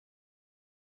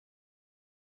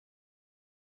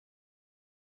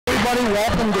everybody.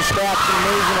 Welcome to Stockton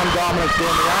Amazing. I'm Dominic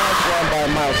Damiano, joined by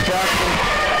Miles Jackson,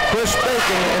 Chris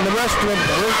Bacon, and the rest of the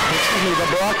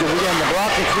Brockton. Again, the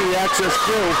Brockton 3 Access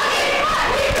crew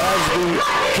as the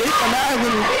Cape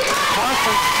American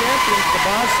Conference champions, the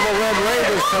Barnstable Red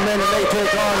Raiders, come in and they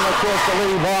take on, of course, the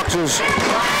Lady Boxers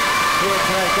here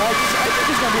tonight. Guys, I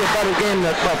think it's going to be a better game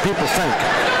than people think.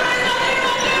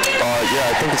 Yeah,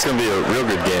 I think it's going to be a real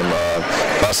good game.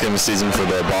 Last game of the season for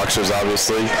the Boxers,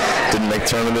 obviously. Didn't make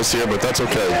tournament this year, but that's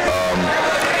okay.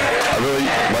 I really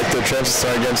like the chances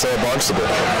tonight against Barnstable.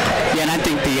 Yeah, and I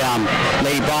think the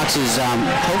Lady Boxers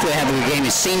hopefully have a good game.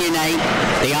 It's senior night.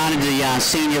 They honored the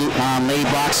senior Lady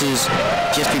Boxers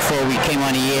just before we came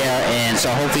on the air, and so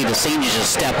hopefully the seniors will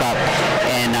step up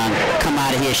and come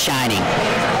out of here shining.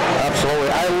 Absolutely.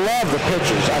 I love the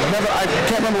pictures. I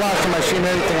can't remember last time I've seen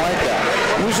anything like that.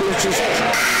 Usually it's just, flowers,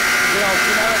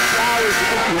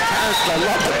 your parents, I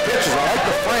love the pictures. I like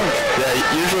the frames. Yeah,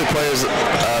 usually players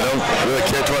don't really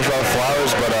care too much about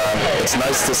flowers, but it's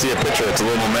nice to see a picture. It's a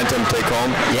little momentum to take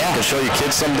home. Yeah. To show your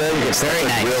kids someday. It's very a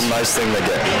nice. real nice thing to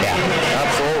get. Yeah.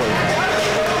 Absolutely.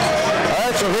 All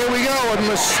right, so here we go. And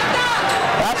this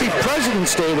happy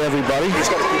President's Day to everybody.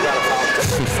 He's got to keep that up.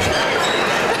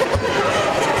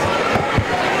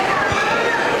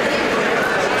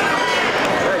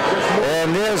 And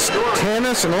there's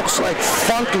tennis, and looks like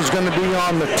Funk is going to be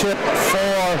on the tip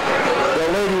for the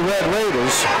Lady Red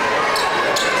Raiders.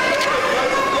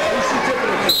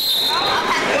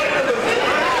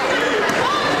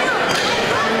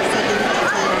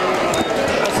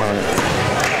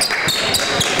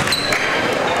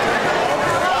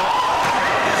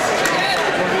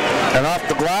 And off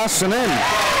the glass and in.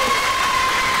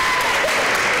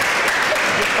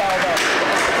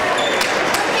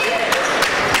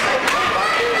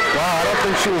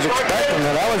 She was expecting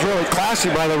that. That was really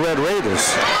classy by the Red Raiders.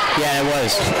 Yeah, it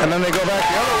was. And then they go back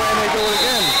the other way and they do it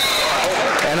again.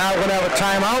 And now we're going to have a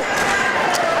timeout.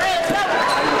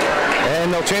 And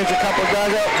they'll change a couple of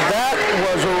guys out. That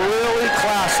was really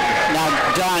classy. Now,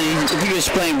 Don, if you could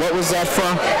explain, what was that for?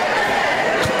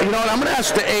 You know what, I'm going to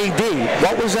ask the AD.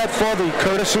 What was that for, the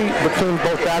courtesy between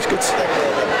both baskets?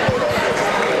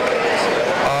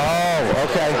 Oh,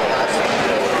 okay.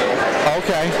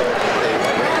 Okay.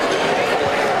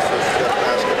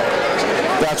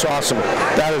 That's awesome.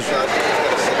 That is,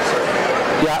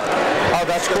 yeah. Oh,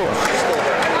 that's cool.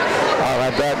 All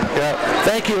right, yeah.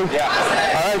 Thank you. Yeah.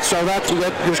 All right, so that's, we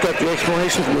just got the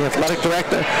explanation from the athletic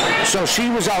director. So she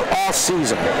was out all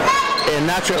season, and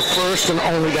that's her first and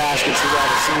only basket she's had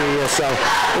a senior year. So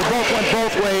we both went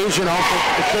both ways, you know,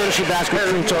 the courtesy basket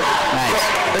between two. Nice.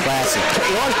 Classy. It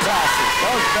was classy.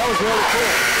 That was really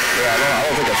cool. Yeah, I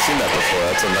don't think I've seen that before.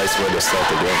 That's a nice way to start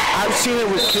the game. I've seen it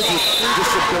with kids with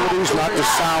disabilities, not to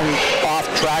sound off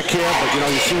track here, but you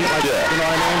know, you see, like, yeah. You know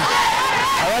what I mean?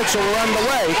 All right, so we're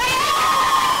underway.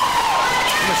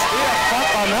 Mistake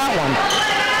up on that one.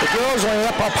 The girls laying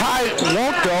up high,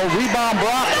 won't go. Rebound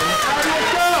Brockton.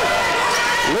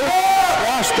 Liz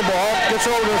lost the ball, gets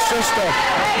over to her sister,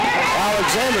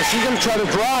 Alexander. She's going to try to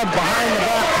drive behind the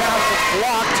back pass. It's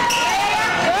blocked.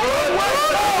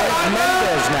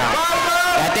 Mendez now.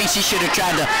 I think she should have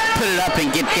tried to put it up and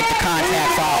get the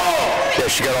contact foul. Yeah,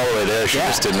 she got all the way there. She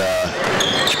just didn't,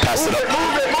 she passed it up.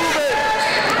 Move it.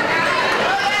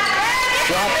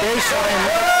 Drop baseline,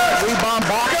 rebound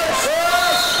Boxers.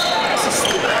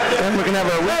 Then we can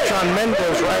have a reach on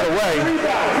Mendez right away.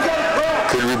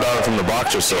 Good rebound from the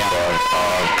Boxers so far.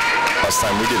 Last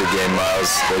time we did a game, Miles,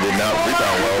 they did not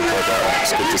rebound well, but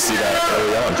it's good to see that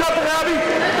early on.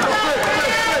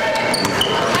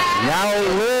 Now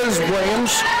Liz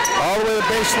Williams, all the way to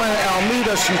baseline.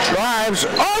 Almeida, she drives.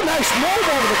 Oh, nice move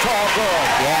over the tall girl.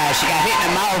 Yeah, she got hit in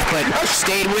the mouth, but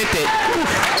stayed with it.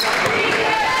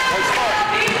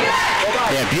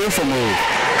 Yeah, beautiful move.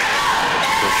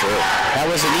 For sure. That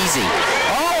wasn't easy.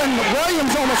 Oh, and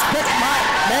Williams almost picked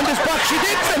Mendez, but she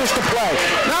did finish the play.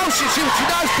 Now she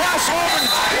does pass over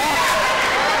and it's blocked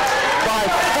by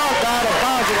Funk out of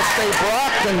bounds. It'll stay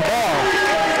Brockton ball.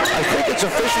 I think it's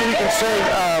official. You can say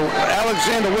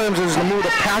Alexander Williams is in the mood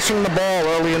of passing the ball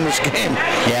early in this game.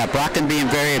 Yeah, Brockton being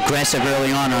very aggressive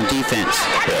early on defense.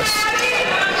 Yes.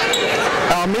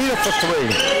 Almeida for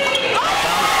three.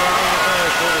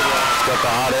 Got the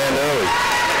hot hand early.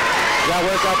 Does that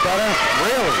work out better?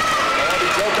 Really?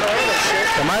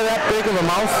 Am I that big of a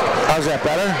mouth? How's that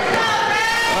better?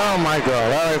 Oh my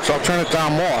God. All right, so I'll turn it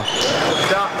down more.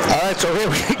 All right, so here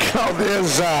we go.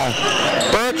 There's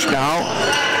Birch now.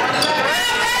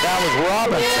 That was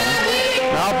Robinson.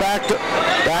 Now back to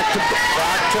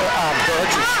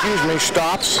Birch, excuse me,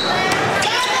 stops.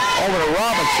 Over to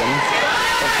Robinson.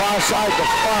 And far side to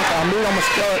front. Almeida almost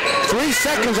got it. 3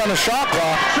 seconds on the shot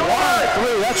clock.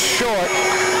 1-3, that's short.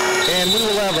 And we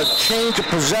will have a change of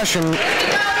possession by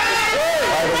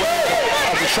the way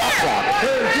of the shot clock.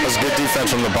 That was good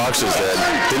defense from the Boxers there.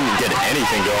 Didn't get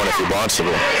anything going if you're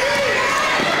Barnstable.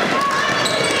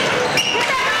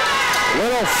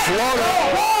 Little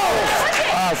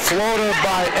floater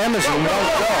by Emerson, won't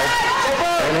go.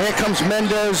 And here comes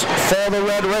Mendez for the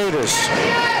Red Raiders.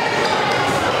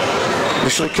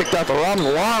 Initially kicked out the long 3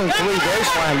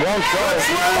 baseline, won't go.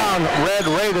 Found Red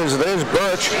Raiders, there's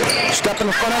Birch. Step in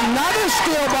front, another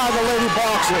steal by the Lady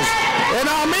Boxers. And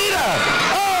Almeida,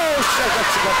 oh, she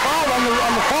gets the foul on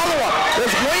the follow-up.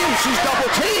 There's Williams, she's double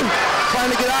teamed,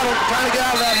 trying to get out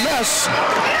of that mess.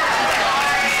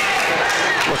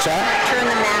 What's that? Turn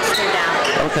the master down.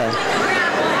 Okay.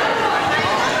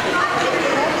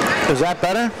 Is that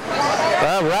better?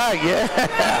 All right, yeah.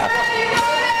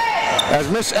 As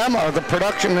Miss Emma, the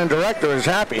production and director, is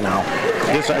happy now.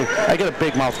 I get a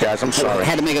big mouth, guys. I'm sorry.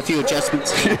 Had to make a few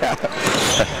adjustments. Yeah.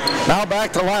 Now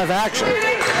back to live action.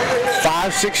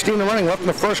 5:16 running left in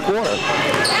the first quarter.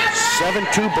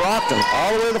 7-2 Brockton,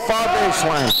 all the way to the far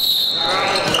baseline.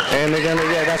 And they're gonna,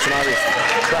 that's an obvious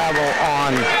travel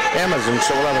on Amazon,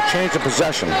 so we'll have a change of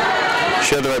possession.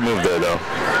 She had the right move there, though.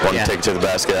 Want to take it to the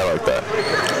basket. I like that.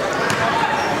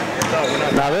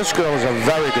 Now this girl is a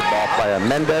very good ball player.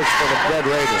 Mendez for the Red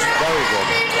Raiders. Very good.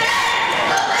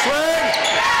 Swing!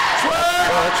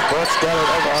 Birch got it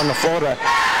over on the floor to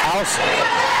House.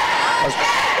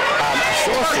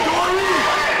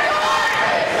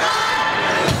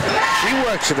 She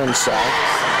works it inside.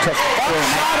 To shot is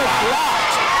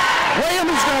blocked.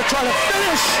 Williams is going to try to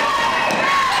finish.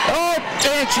 Oh,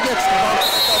 and she gets the ball.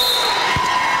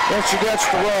 And she gets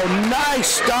the roll. Nice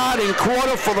starting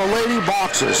quarter for the Lady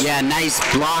Boxers. Yeah, nice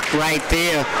block right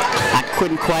there. I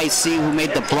couldn't quite see who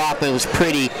made the block, but it was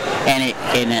pretty, and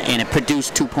it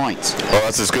produced 2 points. Well,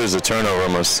 that's as good as a turnover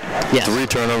almost. Yes. 3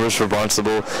 turnovers for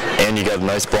Barnstable, and you got a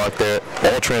nice block there.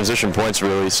 All transition points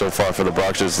really so far for the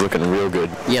Boxers, looking real good.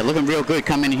 Yeah, looking real good.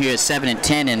 Coming in here at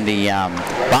 7-10 in the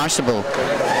Barnstable,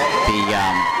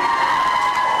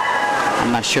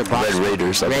 I'm not sure. Red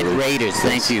Raiders. Red Raiders,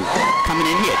 thank you. Coming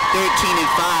in here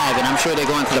 13-5, and I'm sure they're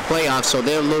going to the playoffs, so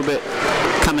they're a little bit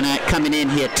coming in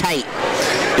here tight.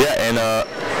 Yeah, and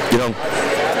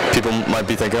people might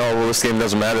be thinking, oh, well, this game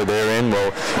doesn't matter. They're in.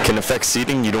 Well, can affect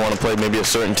seeding. You don't want to play maybe a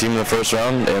certain team in the first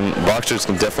round, and Boxers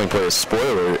can definitely play a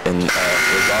spoiler in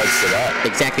regards to that.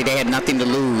 Exactly. They had nothing to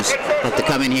lose but to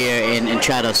come in here and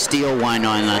try to steal one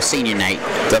on senior night.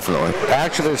 Definitely.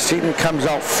 Actually, the seating comes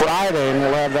out Friday, and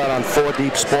we'll have that on 4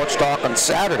 Deep Sports Talk on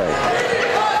Saturday.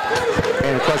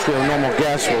 And, of course, we have normal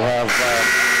guests. We'll have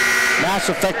Mass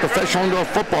Effect Professional Indoor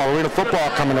Football, Arena Football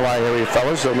coming to our area,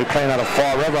 fellas. They'll be playing out of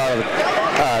Fall River,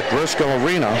 out of Driscoll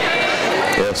Arena.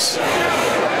 Yes.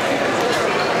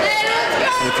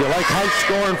 If you like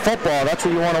high-scoring football, that's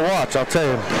what you want to watch, I'll tell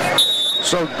you.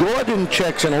 So Gordon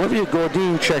checks in, Olivia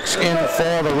Gordine checks in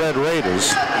for the Red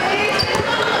Raiders.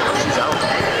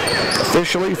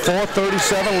 Officially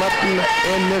 4:37 left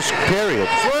in this period.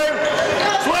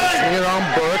 Here on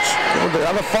Birch, the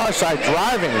other far side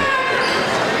driving.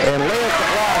 And lays the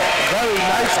ball very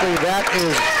nicely. That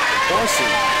is Orsi.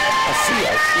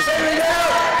 Asia.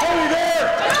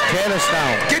 Tennis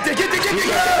now. Get the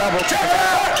double.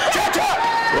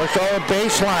 Works all the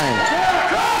baseline.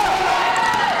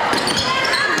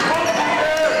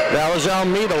 That was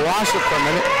Almeida. Lost it for a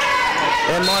minute.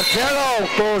 And Montero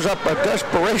throws up a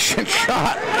desperation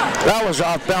shot. That was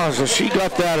off balance. And she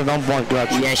got that and one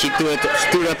gut. Yeah, she threw it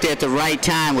up there at the right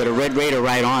time with a Red Raider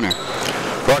right on her.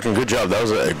 Brockton, good job. That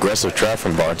was an aggressive trap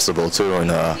from Barnstable, too. And,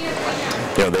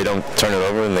 they don't turn it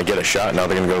over and they get a shot. Now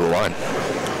they're going to go to the line.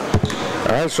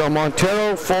 All right, so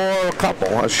Montero for a couple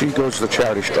as she goes to the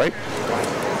charity stripe.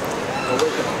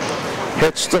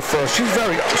 Hits the first. She's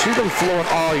been fluent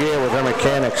all year with her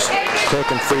mechanics,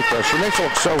 taking free throws. She makes it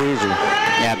look so easy.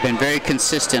 Yeah, been very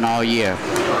consistent all year.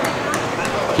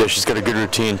 Yeah, she's got a good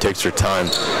routine, takes her time.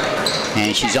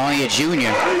 And she's only a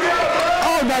junior.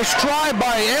 Oh, nice try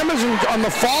by Amazon on the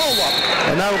follow-up.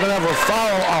 And now we're going to have a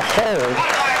foul, a hold.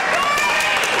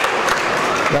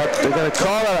 But they're going to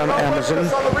call it on Amazon.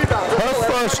 Her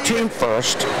first, team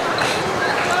first.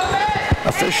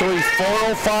 Officially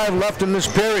 4:05 left in this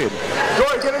period.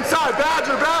 Joy, get inside.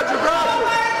 Badger.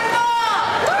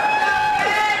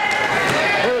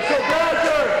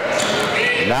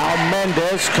 Now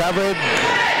Mendez covered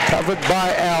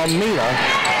by Almeida.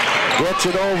 Gets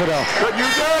it over to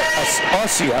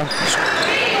Osia.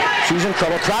 She's in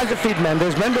trouble. Tries to feed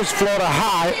Mendez. Mendez floater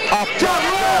high. Off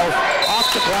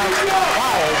the ground.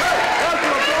 Fouled.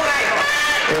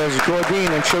 is Gordine,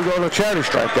 and she'll go to charity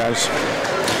strike, guys.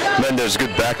 Man, there's a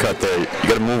good back cut there. You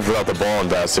got to move without the ball in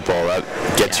basketball. That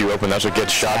gets you open. That's what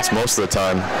gets shots most of the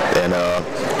time. And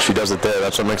she does it there.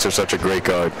 That's what makes her such a great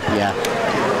guard. Yeah.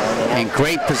 And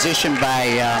great position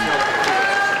by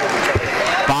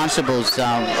Barnstable's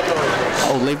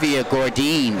Olivia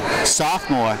Gordine,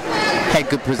 sophomore. Had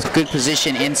good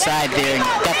position inside there and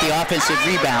got the offensive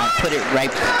rebound. Put it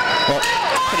right, well,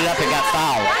 put it up and got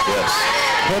fouled. Yes.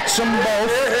 Hits them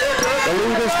both. The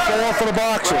lead is 4 for the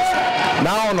Boxers.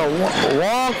 Now on a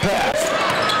long pass.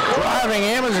 Driving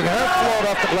Amazon, her float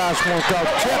off the glass won't go.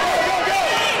 Tip.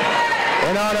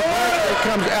 And on a break, here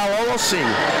comes LOC.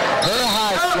 Her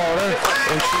high floater,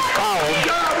 and she fouled.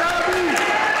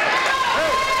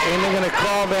 And they're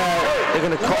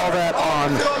going to call that on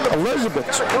Elizabeth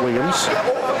Williams.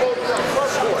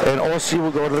 And OC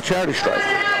will go to the charity strike.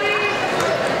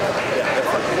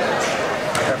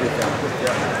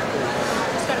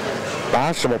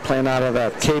 Barnstable playing out of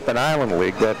that Cape and Island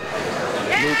League, that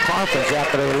new conference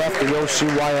after they left the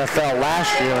OCYFL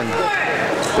last year and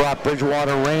brought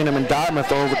Bridgewater, Raynham, and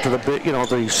Dartmouth over to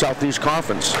the Southeast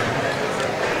Conference.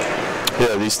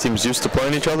 Yeah, these teams used to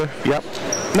playing each other? Yep.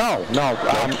 No.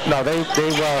 They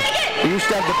used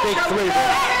to have the big three.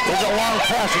 There's a long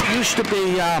pass. It used to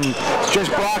be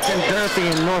just Brockton,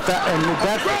 Durfee, and New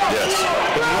Bedford. Yes.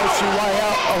 The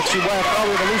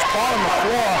OCYFL with the least ball on the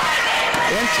floor.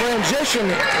 In transition,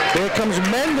 here comes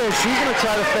Mendes. She's going to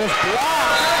try to finish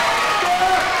block.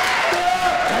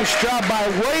 Nice job by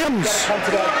Williams.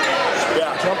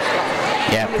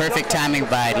 Yeah, perfect timing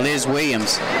by Liz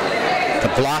Williams to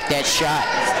block that shot.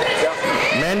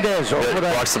 Mendes over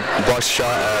that. Blocks the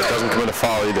shot, doesn't commit a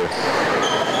foul either.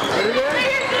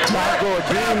 Now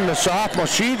Gordine, the sophomore,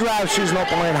 she drives, she's an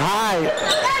open lane high.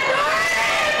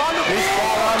 This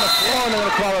ball on the floor, and they're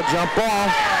going to call a jump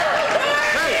ball.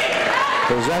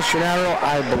 Possession arrow,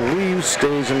 I believe,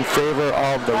 stays in favor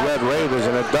of the Red Raiders,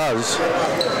 and it does.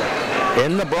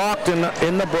 In the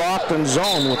Brockton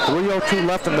zone with 3:02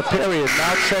 left in the period.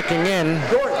 Now checking in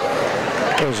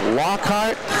is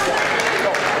Lockhart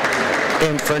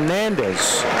and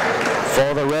Fernandez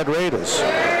for the Red Raiders.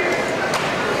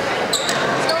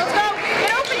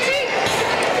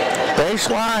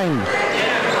 Baseline.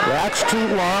 That's too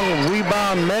long.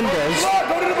 Rebound Mendes.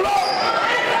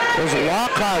 There's a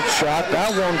Lockhart shot.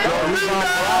 That won't go. Rebound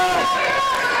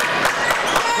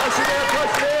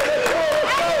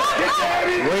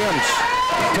Williams.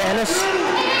 Tennis.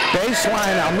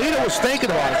 Baseline. Almeida was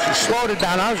thinking about it. She slowed it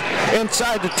down. I was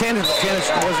inside the tennis. Tennis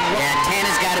wasn't. Yeah,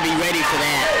 Tana's got to be ready for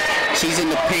that. She's in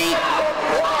the paint.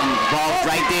 And the ball's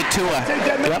right there to her.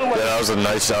 Yep. Yeah, that was a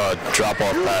nice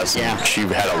drop-off pass. Yeah. And she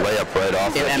had a layup right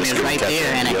off it. I mean, it was right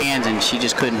there in her hands, and she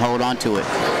just couldn't hold on to it.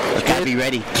 She's got to be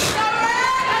ready.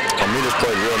 Almeida's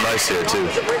played real nice here, too.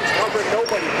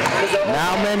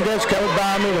 Now Mendes covered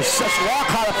by Almeida.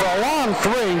 Lockhart for a long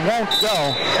three. Won't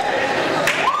go.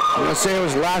 I'm going to say it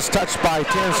was last touch by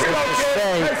Tennis to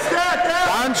stay.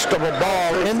 Barnstable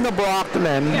ball in the Brockton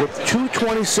end with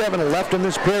 2:27 left in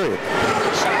this period.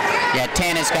 Yeah,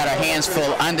 Tana's got her hands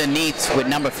full underneath with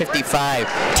number 55,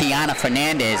 Tiana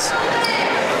Fernandez.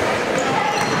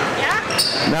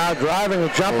 Now driving a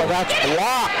jumper, that's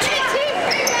blocked.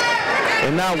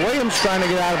 And now Williams trying to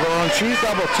get out of her own. She's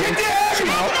double teamed.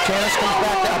 Tanis comes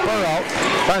back to up her out.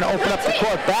 Trying to open up the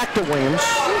court. Back to Williams.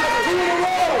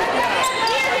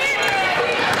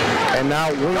 And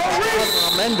now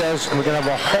Williams Mendes, and we're going to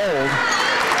have a hold.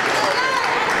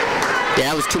 Yeah,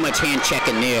 that was too much hand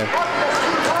checking there.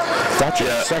 That's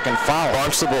your second foul.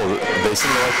 Barnstable, they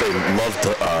seem like they love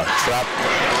to trap.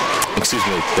 Excuse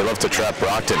me, they love to trap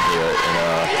Brockton here,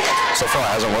 and so far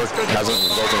it hasn't worked. Hasn't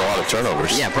resulted in a lot of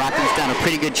turnovers. Yeah, Brockton's done a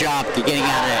pretty good job of getting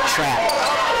out of that trap.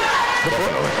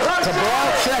 The ball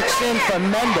checks in for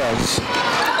Mendes.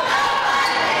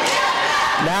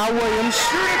 Now Williams.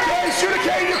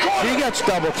 She gets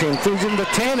double teamed. Feeds into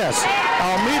Tanis.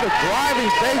 Almeida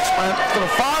driving baseline to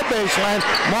the far baseline.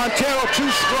 Montero too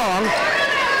strong.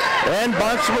 And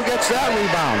Barnstable gets that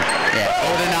rebound. Yeah,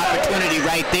 golden opportunity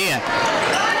right there.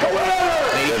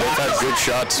 Yeah, they've had good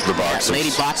shots, the Boxers. Yeah,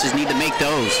 Lady Boxers need to make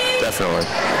those. Definitely.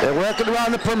 They're working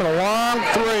around the perimeter. Long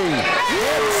three.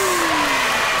 Hits.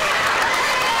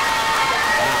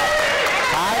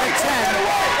 5 to 10.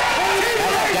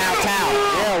 That was downtown.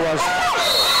 Yeah, it was.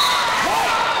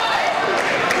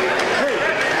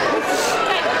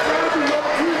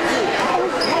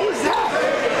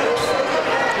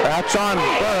 That's on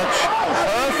Birch.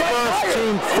 Her first,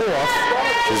 team fourth.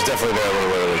 She was definitely there a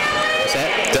little early. What's that?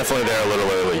 Definitely there a little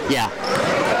early. Yeah.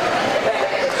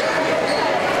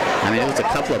 I mean, there was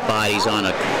a couple of bodies on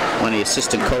one of the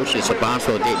assistant coaches, so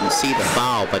Barnstable didn't see the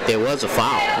foul, but there was a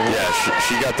foul. Yeah,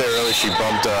 she got there early. She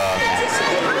bumped,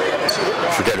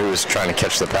 I forget who was trying to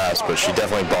catch the pass, but she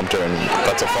definitely bumped her, and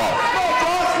that's a foul.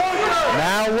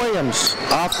 Now Williams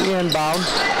off the inbound.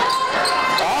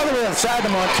 All the way inside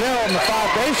to Montero on the far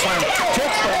baseline.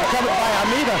 Tip covered by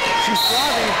Amita. She's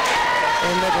driving,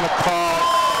 and they're going to call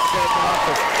off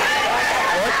the foot.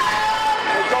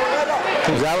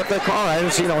 Is that what they call it? I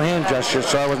didn't see no hand gesture,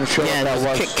 so I wasn't sure what that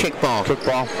was. Kickball.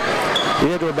 Kickball.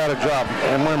 You had to do a better job.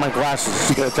 I'm wearing my glasses.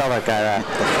 You got to tell that guy that.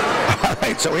 All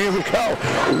right, so here we go.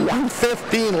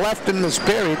 1:15 left in this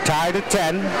period, tied at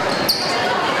 10.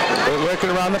 They're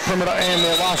working around the perimeter, and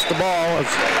they lost the ball as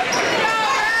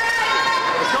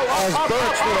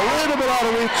Burks did a little bit out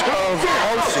of reach of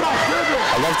Olsen.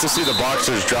 I'd love to see the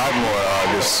Boxers drive more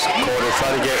this quarter,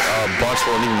 try to get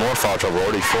Barnstable in even more foul trouble.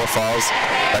 Already 4 fouls.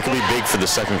 That could be big for the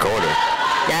second quarter.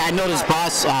 Yeah, I noticed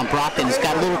Brockton's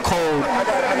got a little cold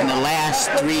in the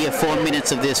last 3 or 4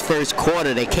 minutes of this first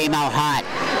quarter. They came out hot,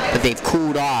 but they've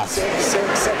cooled off.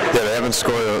 Yeah, they haven't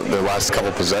scored their last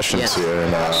couple possessions here,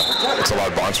 and it's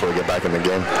allowed Barnstable to get back in the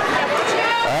game.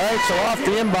 All right, so off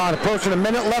the inbound, approaching a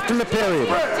minute left in the period.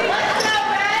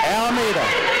 Alameda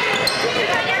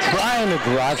trying to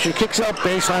drive. She kicks out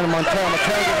baseline to Montero.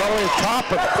 Montero gets all the way to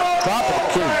top of the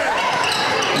key.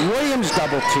 Williams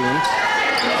double team.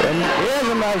 And here's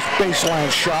a nice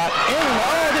baseline shot.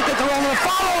 They get the wrong one.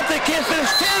 Follow-up. They can't finish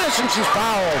Tannis, and she's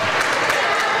fouled.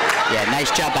 Yeah,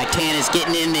 nice job by Tannis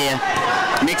getting in there,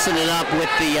 mixing it up with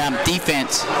the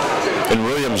defense. And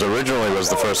Williams originally was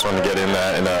the first one to get in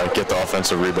that and get the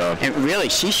offensive rebound. And really,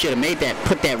 she should have made that,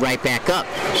 put that right back up.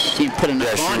 She put in the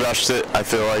corner. Yeah, she rushed it, I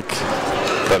feel like.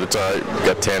 But it's all right.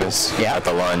 Got Tannis at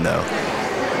the line now.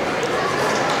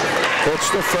 Puts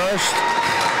the first.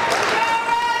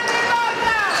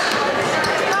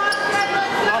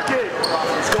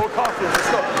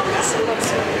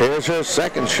 Here's her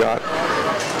second shot.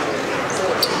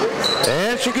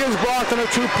 And she gives Brockton a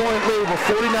 2-point lead with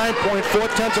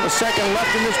 49.4 of a second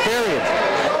left in this period.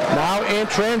 Now in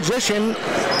transition,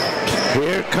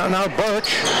 here comes out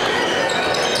Birch.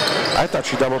 I thought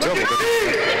she double dribbled.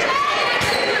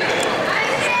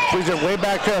 Please it way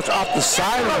back there. It's off the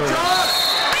side of her.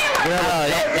 Oh,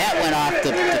 that went off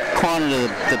the corner to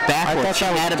the backboard.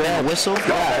 Should that have been a whistle?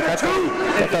 Yeah,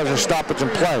 that was a stoppage in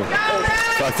play.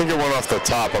 I think it went off the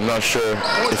top. I'm not sure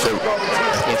if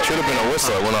it should have been a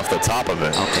whistle. It went off the top of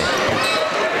it. Okay.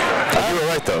 You were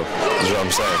right, though, is what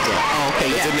I'm saying. Yeah. Oh, okay,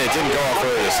 it didn't go off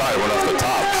the side. It went off the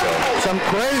top. So some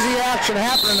crazy action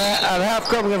happening at half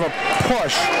court. We have a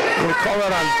push. We call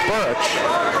that on Birch.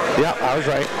 Yeah, I was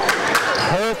right.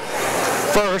 Her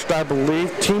first, I believe,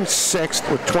 team sixth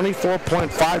with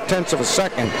 24.5 of a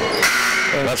second.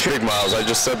 And that's big, Miles. I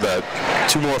just said that.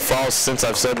 2 more fouls since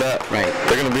I've said that. Right.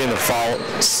 They're going to be in the foul.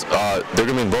 They're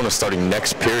going to be in bonus starting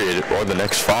next period or the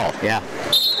next foul. Yeah.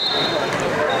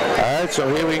 All right, so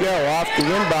here we go. Off the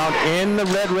inbound in the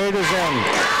Red Raiders end.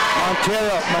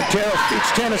 Montero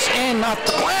feeds Tannis in off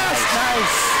the glass.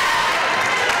 Nice.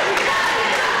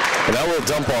 And that little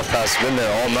dump-off pass has been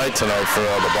there all night tonight for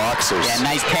the Boxers. Yeah,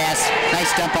 nice pass. Nice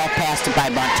dump-off pass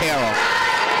by Montero.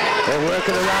 They're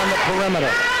working around the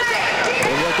perimeter.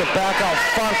 They work it back out.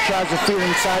 Funk tries to feed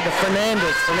inside to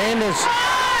Fernandez. Fernandez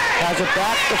has it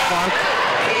back to Funk.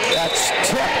 That's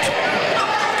tipped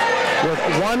with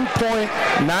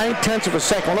 1.9 of a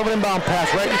second. A little bit inbound pass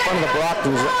right in front of the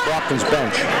Brockton's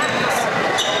bench.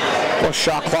 Well,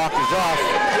 shot clock is off.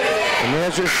 And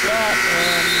there's your shot.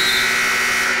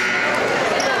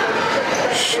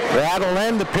 And that'll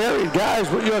end the period, guys.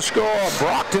 With your score,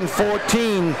 Brockton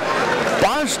 14,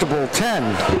 Barnstable 10.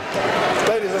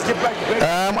 Ladies, let's get back to basics.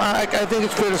 I think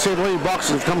it's fair to say the Lady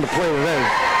Boxers have come to play today.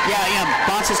 Yeah,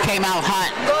 Boxers came out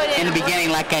hot in the beginning,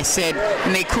 like I said,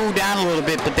 and they cooled down a little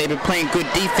bit, but they've been playing good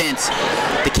defense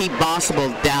to keep Barnstable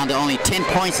down to only 10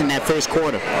 points in that first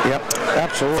quarter. Yep,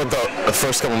 absolutely. But the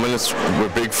first couple minutes were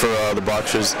big for the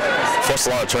Boxers. Forced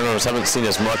a lot of turnovers. Haven't seen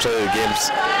as much of the games,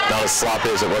 not as sloppy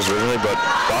as it was originally, but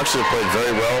Boxers have played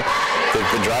very well.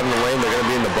 They've been driving the lane. They're going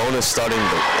to be in the bonus starting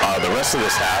the rest of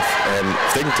this half, and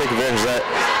if they can take advantage of that,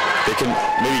 they can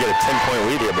maybe get a 10-point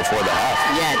lead here before the half.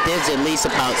 Yeah, there's at least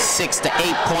about 6 to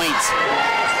 8 points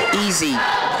easy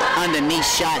underneath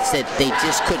shots that they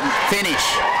just couldn't finish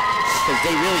because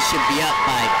they really should be up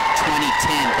by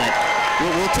 20-10, but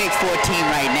we'll take 14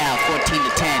 right now, 14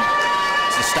 to 10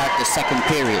 to start the second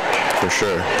period. For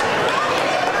sure.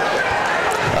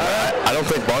 I don't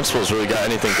think Barnstable's really got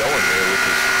anything going here, which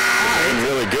is been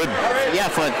really good. Yeah,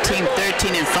 for a team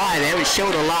 13-5, they really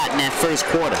showed a lot in that first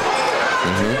quarter.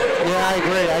 Yeah, I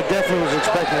agree. I definitely was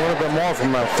expecting a little bit more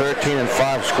from a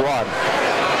 13-5 squad.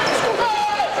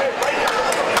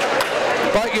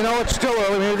 But, you know, it's still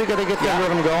early. Maybe they're going to get that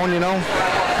rhythm going, you know.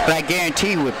 But I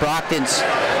guarantee you with Brockton's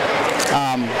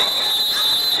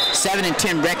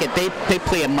 7-10 record, they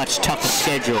play a much tougher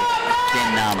schedule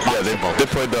than Barnstable. Yeah, they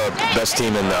played the best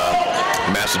team in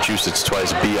Massachusetts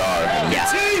twice, BR. Yeah.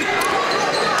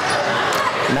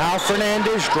 Now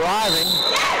Fernandez driving.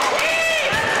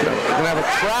 We're going to have a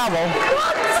travel.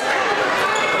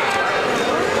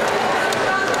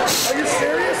 Are you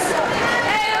serious?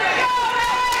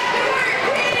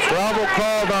 Travel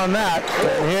called on that.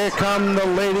 And here come the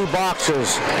Lady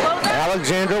Boxers.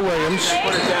 Alexandra Williams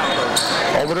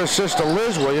over to her sister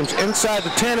Liz Williams inside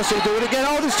the tennis. They do it again.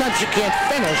 Oh, this time she can't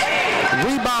finish.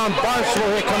 Rebound Barnstable.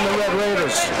 Here come the Red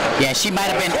Raiders. Yeah, she might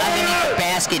have been underneath the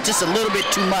basket just a little bit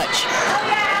too much.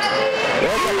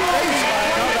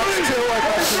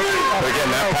 But again,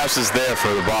 that pass is there for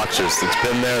the Boxers. It's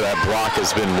been there. That block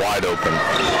has been wide open.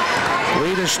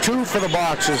 Lead is 2 for the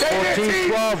Boxers.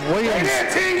 14-12. Williams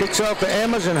kicks out to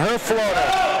Amazon. Her floater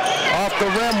off the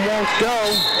rim won't go.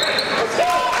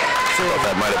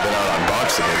 That might have been out on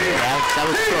Barnstable. Yeah, that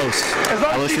was close.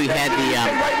 I wish we had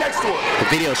the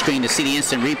video screen to see the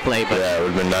instant replay. But yeah, it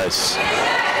would have been nice.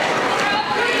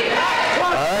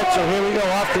 So here we go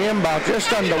off the inbound,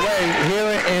 just underway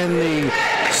here in the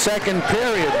second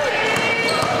period.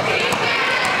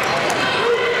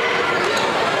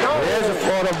 There's a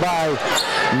floater by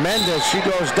Mendez. She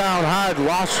goes down hard,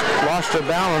 lost her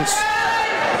balance,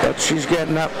 but she's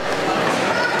getting up.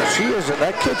 She is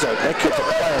that kid's a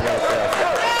player right there.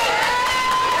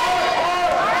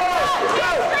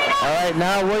 All right,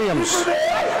 now Williams.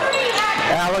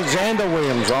 Alexander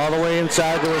Williams all the way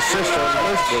inside to her sister,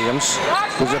 Liz Williams.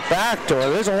 There's a back to her.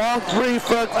 There's a long three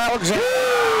for Alexander.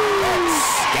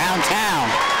 Downtown.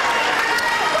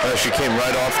 She came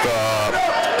right off the,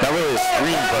 not really a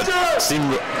screen, but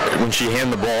seemed when she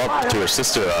handed the ball up to her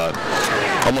sister,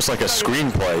 almost like a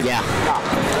screenplay. Yeah.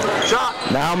 Shot.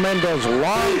 Now Mendez,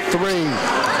 long three.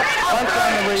 Front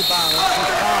on the rebound.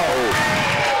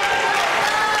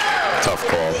 Tough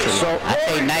call. So I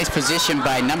say nice position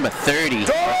by number 30.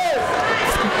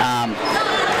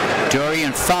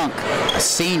 Dorian Funk, a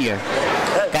senior,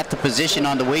 got the position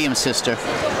on the Williams sister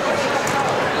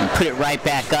and put it right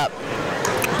back up.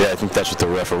 Yeah, I think that's what the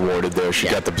ref awarded there. She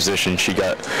got the position. She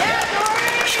got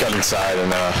inside,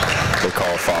 and they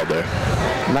call a foul there.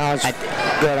 now it's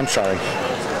good. I'm sorry.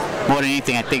 More than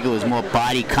anything, I think it was more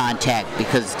body contact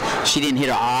because she didn't hit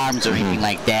her arms or anything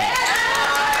like that.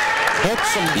 Hit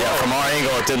some. Yeah, from our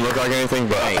angle, it didn't look like anything,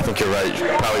 but I think you're right.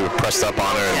 Probably pressed up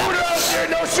on her. And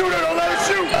No shooter, don't let her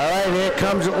shoot. All right, here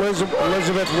comes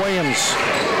Elizabeth Williams.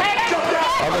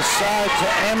 Other side to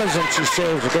Amazon, she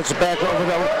saves it. Gets it back over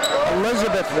to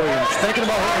Elizabeth Williams. Thinking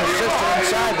about hitting the sister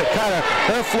inside the cutter.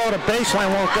 Her floater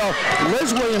baseline won't go.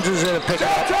 Liz Williams is there to pick it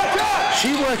up.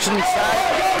 She works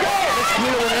inside.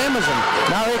 With Amazon.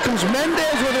 Now here comes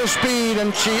Mendez with her speed,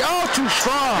 and she, too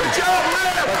strong.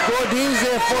 But Gordine's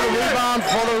there for the rebound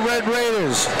for the Red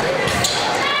Raiders.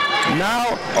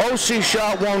 Now OC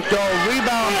shot won't go.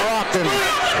 Rebound Brockton.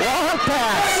 Long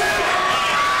pass.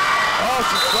 Oh,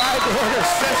 she tried to hit her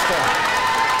sister.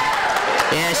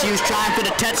 Yeah, she was trying for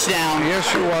the touchdown. Yes,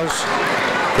 she was.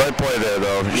 Great play there,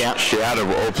 though. Yep. She had her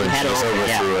open. She just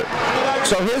overthrew it.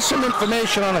 So here's some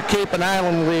information on the Cape and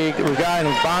Island League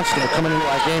regarding Barnstable coming into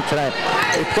our game tonight.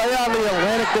 They play out of the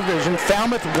Atlantic Division.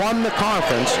 Falmouth won the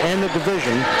conference and the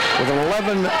division with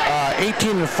an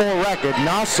 18-4 record.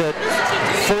 Nauset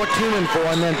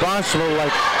 14-4, and then Barnstable,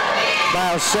 like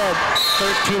Miles said,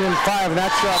 13-5, and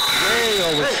that shot's way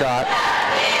overshot.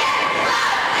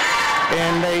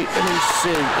 And they, let me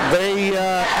see, they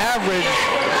average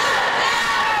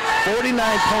 49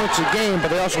 points a game, but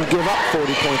they also give up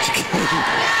 40 points a game.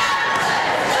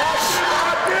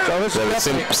 So this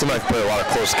is seemed like they play a lot of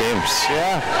close games.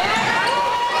 Yeah.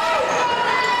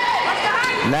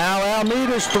 Now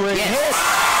Almeida's three. Yes.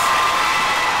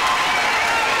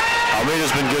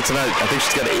 Almeida's been good tonight. I think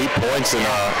she's got 8 points and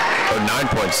or 9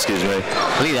 points, excuse me.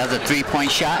 I believe that was a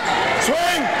three-point shot.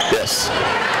 Swing. Yes.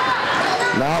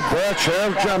 Now Birch,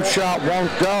 her jump shot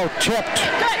won't go. Tipped.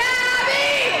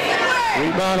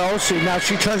 Rebound OC. Now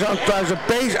she turns out and throws a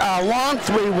base. Long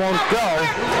three won't go.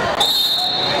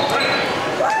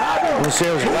 This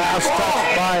is last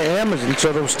touch by Amazon,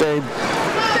 so they'll stay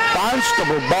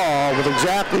Barnstable ball with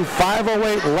exactly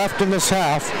 5:08 left in this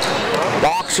half.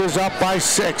 Boxers up by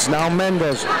 6. Now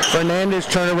Mendez. Fernandez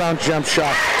turnaround jump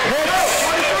shot. Hits.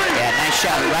 Yeah, nice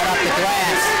shot right off the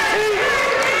glass.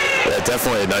 Yeah,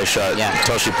 definitely a nice shot. Yeah.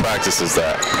 Until she practices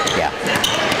that. Yeah.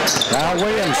 Now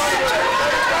Williams.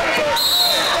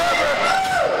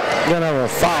 Gonna have a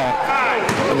foul.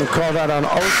 We call that on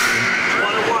Ocean.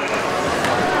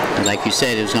 Like you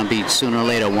said, it was going to be sooner or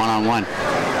later one-on-one.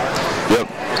 Yep.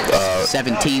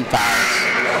 17 fouls.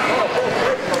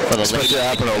 For the Expect it to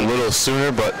happen a little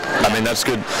sooner, but I mean that's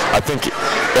good. I think it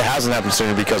hasn't happened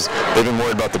sooner because they've been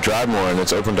worried about the drive more, and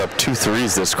it's opened up 2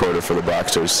 threes this quarter for the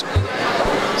Boxers.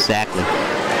 Exactly.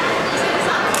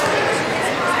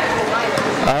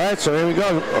 All right, so here we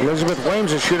go. Elizabeth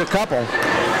Williams will shoot a couple.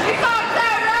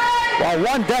 Well,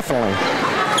 one definitely.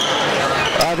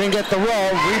 Didn't get the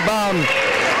roll. Rebound,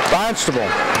 Barnstable.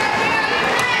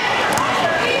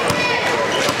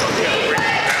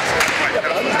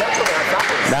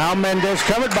 Now Mendez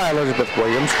covered by Elizabeth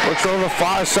Williams. Looks over the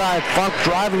far side. Funk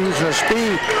driving using her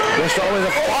speed. Just over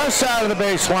the far side of the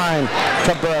baseline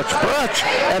to Birch. Birch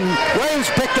and Williams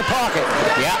picked the pocket.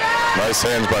 Yeah. Nice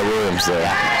hands by Williams there.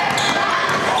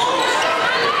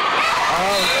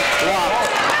 Wow.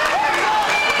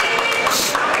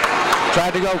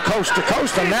 Tried to go coast to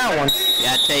coast on that one.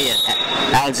 Yeah, I tell you,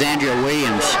 Alexandria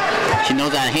Williams, she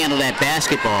knows how to handle that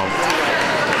basketball.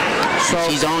 So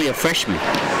She's only a freshman.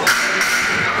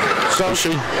 So she,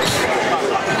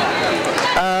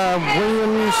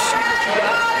 Williams,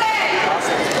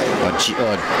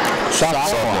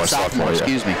 sophomore,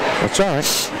 excuse me. That's all right.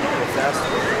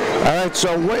 All right,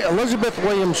 so Elizabeth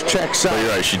Williams checks out. But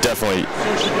you're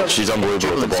right, she's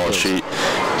unbelievable with the ball.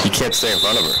 You can't stay in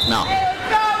front of her. No.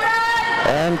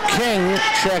 And King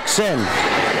checks in.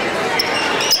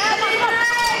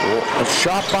 A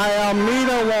shot by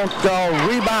Almeida won't go.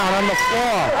 Rebound on the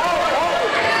floor.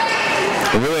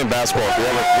 And really in basketball, if you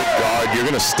have a good guard, you're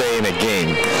going to stay in a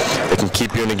game. They can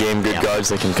keep you in a game, good guards.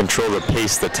 They can control the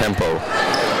pace, the tempo.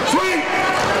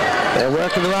 They're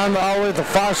working around all the way to the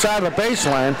far side of the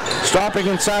baseline. Stopping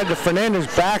inside to Fernandez,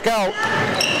 back out.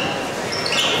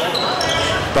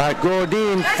 By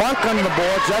Gordine, Funk on the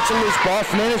boards. That's a loose ball.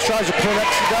 Fernandez tries to clean up.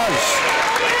 She does.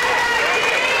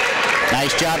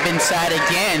 Nice job inside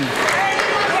again.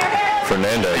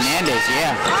 Fernandez,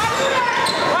 yeah.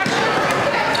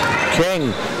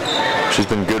 King. she's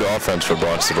been good offense for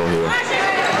Barnstable here.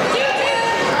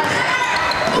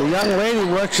 The young lady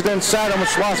works it inside,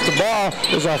 almost lost the ball.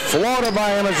 There's a floater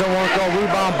by Emerson, won't go.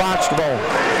 Rebound, Barnstable.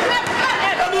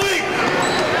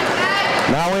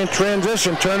 Now in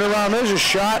transition, turn around, there's a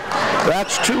shot.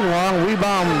 That's too long.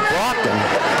 Rebound, Brockton.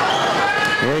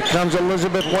 Here comes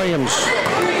Elizabeth Williams.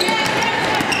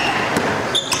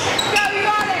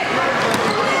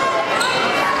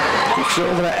 Kicks it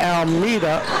over to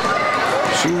Almeida.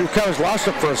 She recovers, lost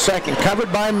it for a second.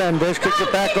 Covered by Mendez, kicks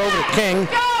it back over to King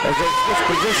as they switch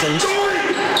positions.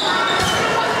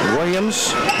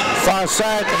 Williams, far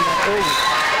side, and over.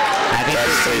 That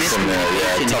space in there,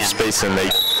 yeah, tough space, and they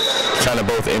kind of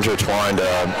both intertwined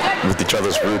with each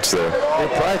other's roots there. They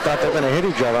probably thought they were going to hit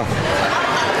each other.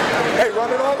 Hey,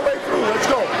 run it all the way through. Let's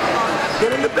go.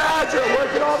 Get in the badger.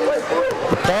 Work it all the way through.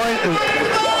 The point is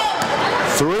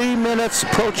 3 minutes,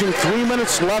 approaching 3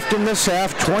 minutes left in this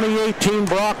half. 2018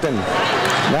 Brockton.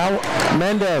 Now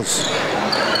Mendez.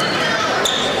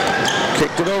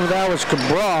 Kicked it over, that was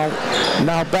Cabral.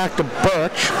 Now back to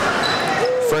Birch.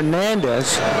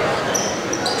 Fernandez.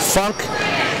 Funk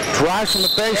drives from the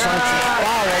baseline. She's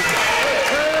fouled.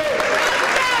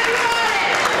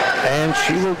 And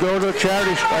she will go to a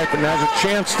charity stripe and has a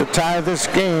chance to tie this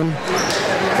game.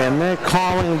 And they're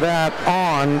calling that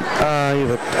on,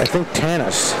 I think,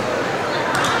 tennis.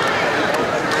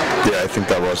 Yeah, I think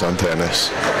that was on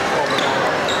tennis.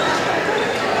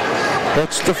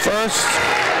 It's the first.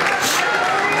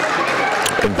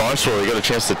 In Barnstable, they got a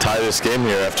chance to tie this game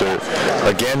here after,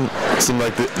 again, it seemed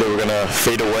like they were going to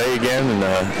fade away again, and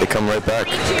they come right back.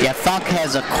 Yeah, Funk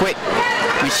has a quick,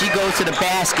 when she goes to the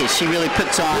basket, she really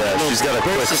puts on Yeah, a little she's got a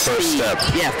quick burst of first speed. step.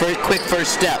 Yeah, quick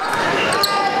first step.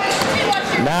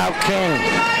 Now King.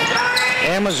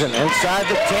 Amazon inside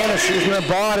the tennis, using her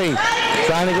body.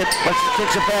 Trying to get, but she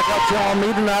kicks it back up to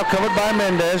Almeida, now covered by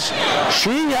Mendez.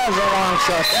 She has a long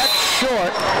shot. That's short.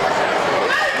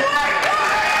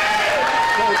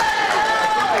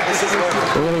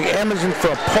 We're going to get Amazon for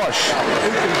a push.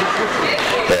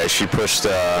 Yeah, she pushed,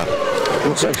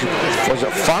 Looks like was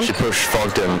it Funk? she pushed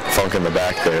Funk in the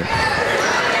back there.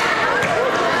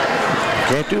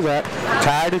 Can't do that.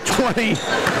 Tied at 20.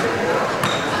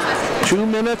 2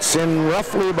 minutes and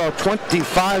roughly about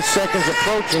 25 seconds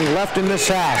approaching left in this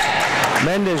half.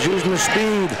 Mendez using the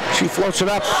speed. She floats it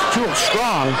up too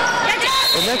strong.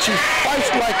 And then she fights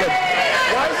like a...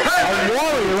 a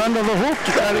warrior under the hoop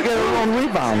to try to get her own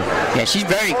rebound. Yeah, she's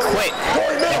very quick.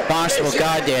 That Barnstable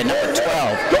guard there, number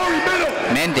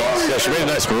 12. Mendez. Yeah, she made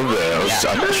a nice move there. She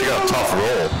got a tough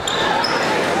roll.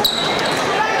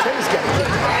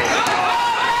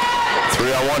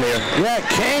 3-on-1 here. Yeah,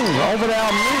 King over to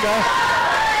Almeida.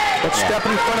 But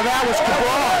stepping in front of that was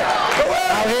Cabral.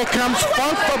 Now here comes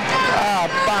Funk for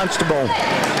Barnstable.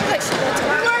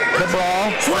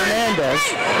 Cabral, Fernandez.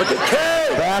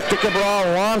 Back to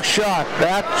Cabral, long shot.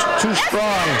 That's too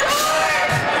strong.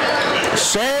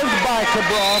 Saved by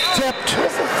Cabral, tipped.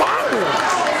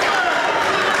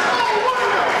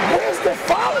 Where's the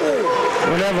foul?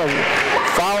 Whenever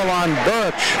foul on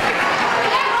Birch.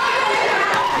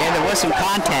 Yeah, there was some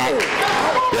contact.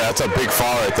 Yeah, that's a big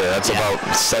foul right there. That's about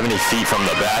 70 feet from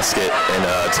the basket, and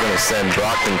it's going to send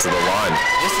Brockton to the line.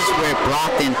 This is where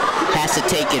Brockton has to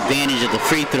take advantage of the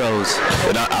free throws.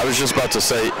 And I was just about to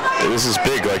say, this is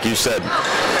big, like you said.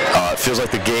 It feels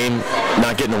like the game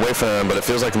not getting away from them, but it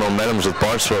feels like the momentum's with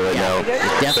Barnstable right now. They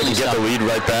can get the lead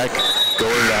right back, go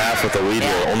into half with the lead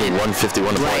here, only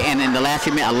 151 to play. Right, and in the last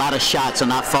few minutes, a lot of shots are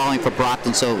not falling for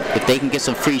Brockton, so if they can get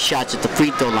some free shots at the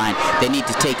free throw line, they need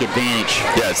to take advantage.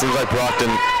 Yeah, it seems like Brockton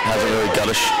hasn't really got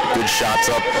good shots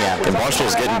up, and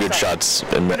Barnstable's getting good shots,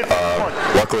 and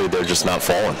luckily they're just not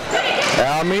falling.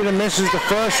 Almeida misses the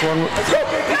first one.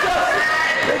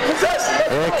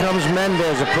 Here comes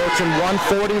Mendez, approaching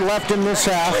 140 left in this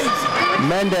half.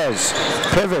 Mendez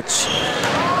pivots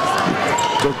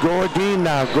to Gordine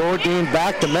now. Gordine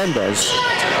back to Mendez.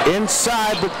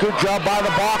 Inside, but good job by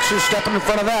the Boxers stepping in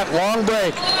front of that. Long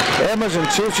break. Emerson,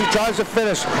 see if she tries to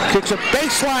finish. Kicks a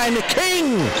baseline to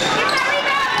King.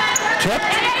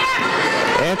 Tipped.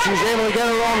 And she's able to get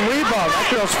her own rebound. That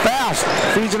girl's fast.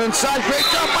 Feeds it inside. Great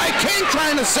job by King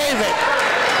trying to save it.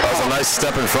 That was a nice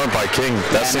step in front by King.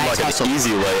 That seemed like an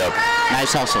easy layup.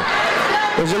 Nice hustle.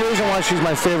 There's a reason why she's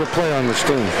my favorite player on this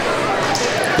team.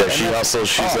 Yeah, she hustles.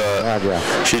 She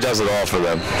does it all for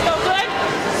them.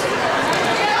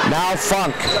 Now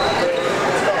Funk.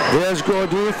 There's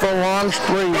Gordine for a long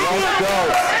spree. Won't go.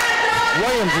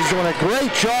 Williams is doing a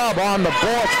great job on the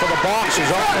boards for the Boxers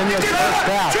in this first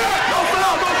half.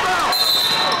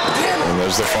 And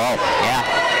there's the foul. Yeah.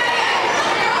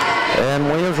 And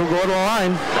Williams will go to the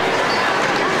line.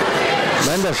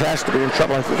 Mendez has to be in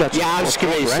trouble. I think that's I was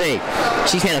going to say,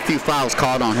 she's had a few fouls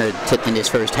called on her in this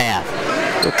first half.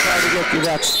 We'll try to get you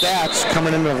that stats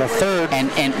coming into the third.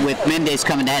 And with Mendez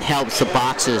coming, that helps the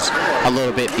Boxers a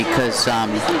little bit because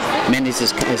Mendez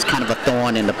is kind of a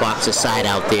thorn in the Boxers' side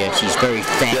out there. She's very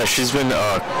fast. Yeah, she's been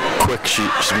quick. She's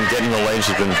been getting the lane.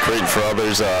 She's been creating for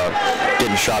others,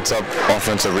 getting shots up,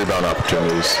 offensive rebound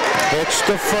opportunities. Hits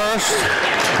the first.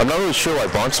 I'm not really sure why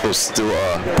Barnstable's still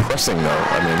pressing, though.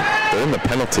 I mean, they're in the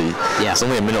penalty. Yeah. It's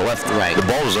only a minute left. Right. The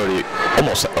ball was already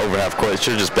almost over half court. It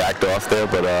should have just backed off there,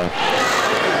 but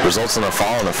results in a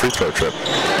foul and a free throw trip.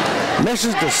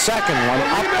 Misses the second one.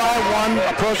 Up by one.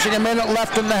 Approaching a minute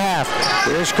left in the half.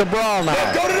 Here's Cabral now.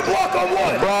 Go to the block on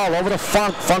one. Cabral over to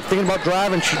Funk. Funk thinking about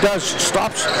driving. She does.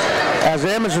 Stops as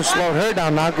Emerson slowed her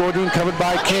down. Now Gordine covered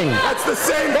by King. That's the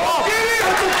same ball.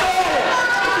 That's a foul.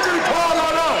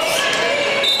 On us.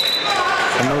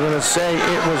 And we're going to say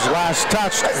it was last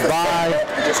touched by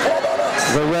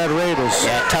the Red Raiders.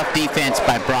 Yeah, tough defense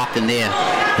by Brockton there,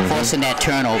 forcing that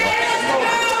turnover.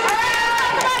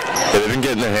 Yeah, they've been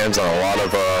getting their hands on a lot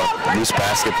of loose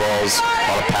basketballs, a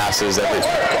lot of passes, everything.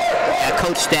 Yeah,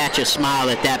 Coach Thatcher smiled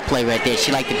at that play right there.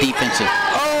 She liked the defensive.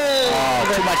 Oh,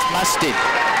 too much mustard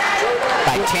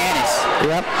by Tanis.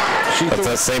 Yep. That's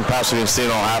that same pass we've been seeing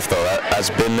all half, though. That's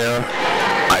been there.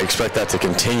 I expect that to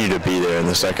continue to be there in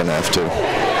the second half, too.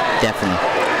 Definitely.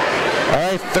 All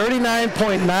right,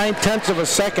 39.9 of a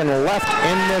second left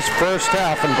in this first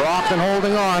half, and Brockton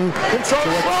holding on to a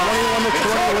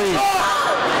 21-20 lead.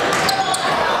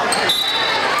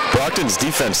 Brockton's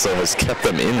defense, though, has kept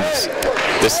them in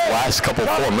this last couple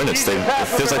 4 minutes. It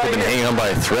feels like they've been hanging on by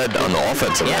a thread on the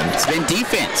offensive end. It's been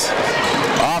defense.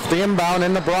 Off the inbound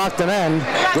in the Brockton end,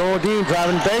 Gordine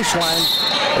driving baseline,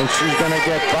 and she's going to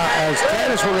get by, as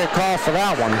Tanis will get called for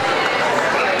that one.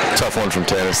 Tough one from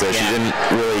Tanis there. She didn't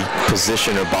really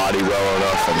position her body well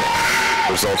enough, and it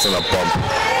results in a bump.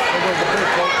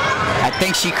 I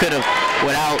think she could have,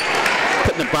 without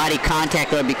putting the body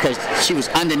contact on her because she was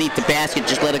underneath the basket,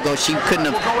 just let her go. She couldn't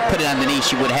have put it underneath.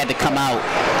 She would have had to come out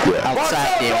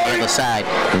outside there on the other side.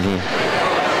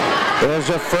 There's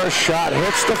her first shot.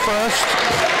 Hits the first.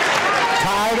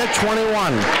 Tied at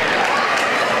 21.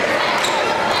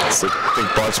 It's, I think,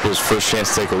 Barnstable's first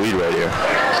chance to take a lead right here.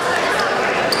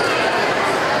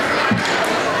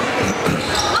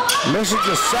 Misses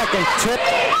the second tip.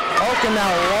 Oken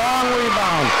now, long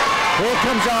rebound. Here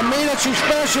comes Almeida. She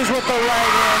smashes with the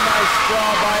right hand. Nice draw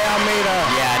by Almeida.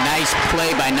 Yeah, nice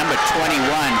play by number 21.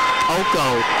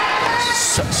 Oko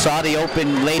saw the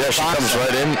open lady boxer. She comes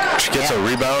right in. She gets a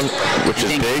rebound, which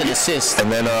is big. An assist.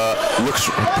 And then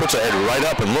puts her head right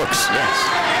up and looks. Yes,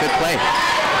 good play.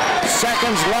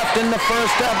 Seconds left in the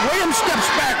first half. Williams steps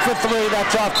back for three.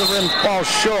 That's off the rim. Ball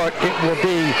short. It will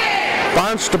be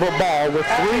Barnstable ball with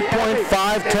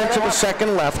 3.5 of a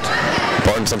second left.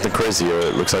 Barring something crazy here,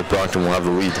 it looks like Brockton will have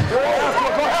the lead.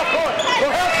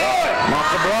 Not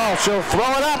the ball. She'll throw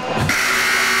it up.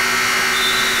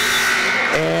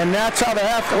 And that's how the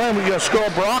half went. We got score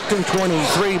Brockton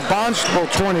 23, Barnstable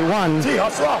 21. You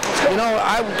know,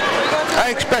 I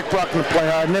expect Brockton to play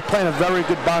hard, and they're playing a very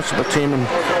good Barnstable team, and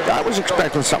I was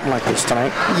expecting something like this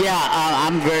tonight. Yeah,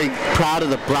 I'm very proud of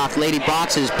the Lady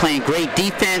Boxers playing great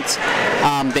defense.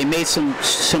 They made some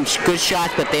good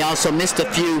shots, but they also missed a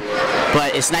few.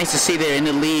 But it's nice to see they're in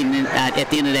the lead at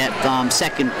the end of that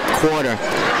second quarter,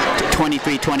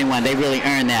 23-21. They really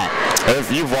earned that. And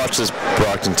if you've watched this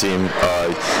Brockton team,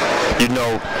 you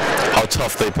know how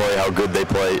tough they play, how good they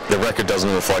play. The record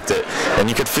doesn't reflect it, and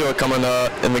you could feel it coming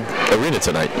in the arena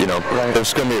tonight. You know,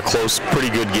 there's going to be a close, pretty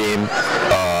good game,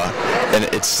 and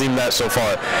it seemed that so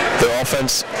far. Their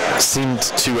offense seemed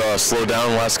to slow down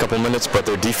the last couple minutes, but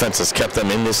their defense has kept them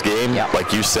in this game,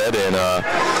 like you said, and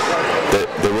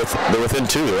they're within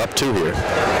two. They're up 2 here.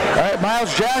 All right,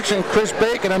 Miles Jackson, Chris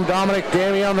Bacon, I'm Dominic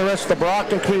Damian, the rest of the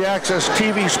Brockton Community Access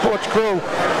TV sports crew.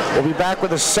 We'll be back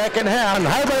with the second half. And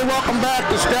hi, everybody, welcome back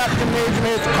to Staff Gymnasium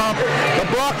here at the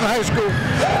Brockton High School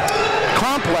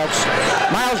Complex.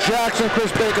 Miles Jackson,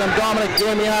 Chris Bacon, I'm Dominic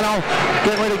Damiano,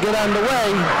 getting ready to get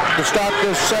underway to start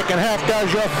this second half.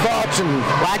 Guys, your thoughts?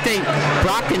 Well, I think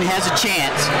Brockton has a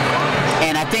chance,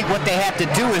 and I think what they have to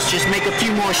do is just make a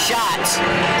few more shots,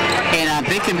 and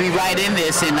they can be right in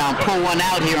this and pull one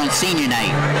out here on senior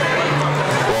night.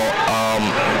 Well,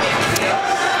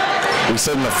 we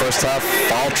said in the first half,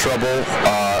 foul trouble,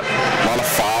 a lot of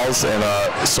fouls, and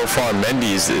so far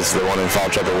Mendy's is the one in foul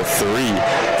trouble with 3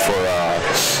 for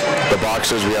the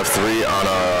Boxers. We have 3 on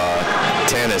our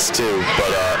Tanis too,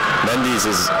 but Mendy's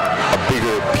is a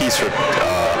bigger piece for,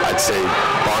 I'd say,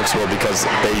 Barnstable, because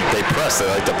they press, they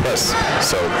like to press,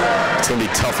 so it's going to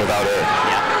be tough without her.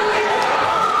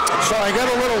 So I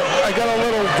got a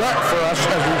little gut for us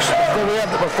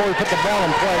before we put the ball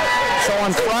in play. So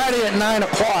on Friday at 9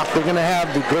 o'clock, we're going to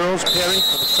have the girls pairing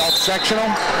for the South Sectional.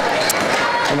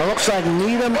 And it looks like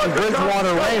Needham and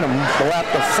Bridgewater Raynham will have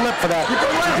to flip for that. She's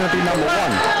going to be number 1.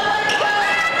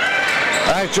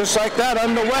 All right, just like that,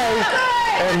 underway.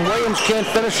 And Williams can't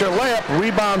finish her layup.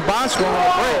 Rebound Barnstable on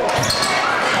the break.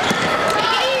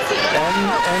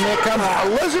 And there comes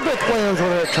Elizabeth Williams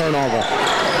with her turnover.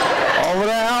 Over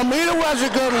there, Almeida was a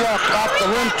good look. Off the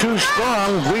rim, too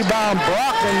strong. Rebound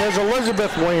Brockton. There's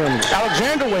Elizabeth Williams.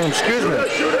 Alexander Williams, excuse me.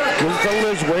 Gives to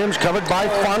Liz Williams, covered by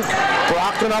Funk.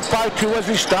 Brockton up by 2 as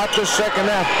we start the second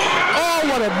half. Oh,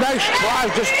 what a nice try.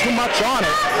 Just too much on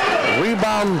it.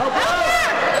 Rebound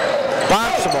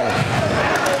Barnstable.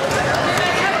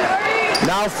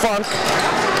 Now Funk.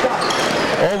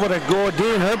 Over to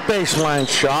Gordine, her baseline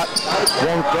shot.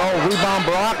 Won't go. Rebound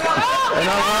Brockton. And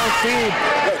a long feed.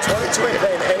 22 ain't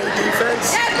playing any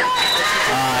defense.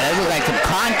 That looked like some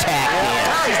contact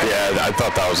there. Yeah, I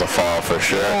thought that was a foul for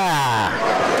sure. Yeah.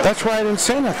 That's why I didn't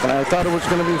say nothing. I thought it was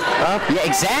going to be... Yeah,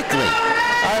 exactly.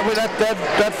 All right, well,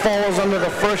 that falls under the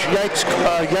first yikes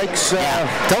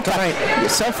tonight.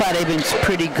 So far they've been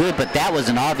pretty good, but that was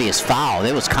an obvious foul.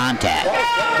 There was contact.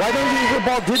 Why didn't the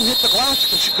ball didn't hit the glass?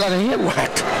 Because she got her hand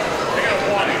whacked.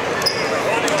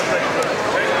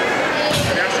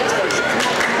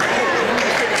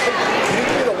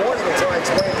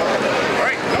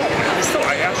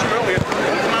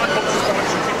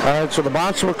 All right, so the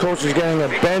Barnstable coach is getting a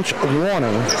bench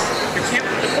warning.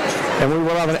 And we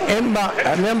will have an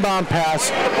inbound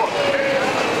pass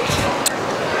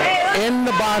in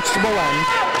the Barnstable end.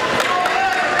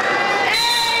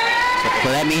 So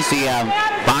that means the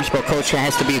Barnstable coach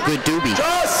has to be a good doobie.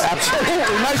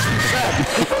 Absolutely, nicely said.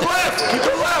 Keep it left, keep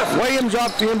it left. Williams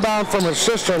off the inbound from her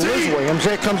sister, Liz Williams.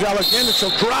 Here comes Alexander. She'll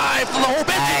drive from the whole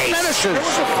bench and finishes.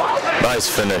 Nice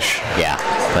finish. Yeah,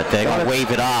 but they're going to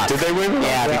wave it off. Did they wave it off?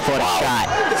 Yeah, before the shot.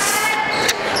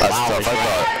 That's tough. I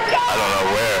don't know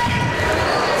where.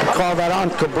 Call that on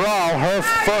Cabral, her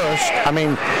first. I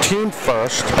mean, team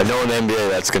first. I know in the NBA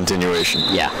that's continuation.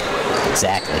 Yeah,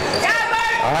 exactly.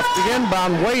 Off the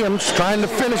inbound, Williams trying to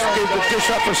finish. Gave the dish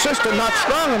up her sister, not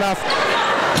strong enough.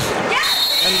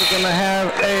 And we're going to have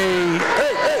a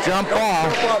jump ball.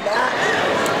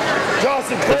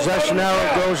 Possession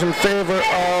arrow goes in favor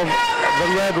of the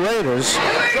Red Raiders.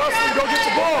 Justin, go get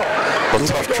the ball. Well,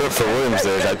 tough trip for Williams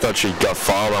there. I thought she got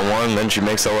fouled on one, then she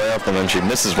makes her way up, and then she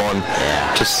misses one.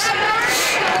 Yeah. Just, I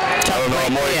don't know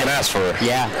what more you can ask for her.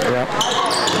 Yeah.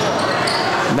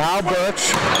 Now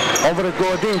Birch over to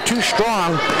Gordine, too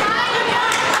strong.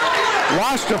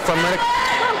 Lost her for a minute.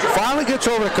 Finally gets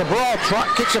over to Cabral,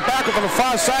 kicks it back over the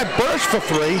far side. Birch for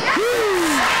three.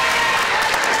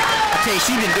 I tell you,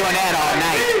 she's been doing that all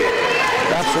night.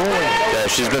 Absolutely. Yeah,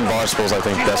 she's been Barnstable's, I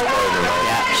think, best player tonight.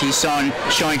 Yeah, she's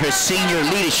showing her senior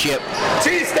leadership.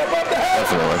 T, step up the help.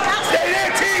 Definitely. Stay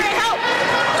there, T.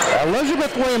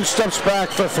 Elizabeth Williams steps back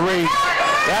for three.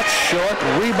 That's short.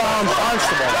 Rebound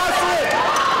Barnstable.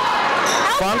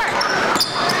 Funk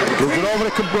gives it over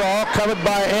to Cabral, covered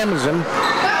by Amazon.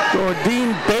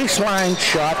 Gordine baseline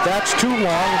shot. That's too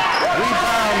long.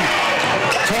 Rebound.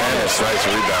 Tennis, nice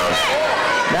rebound.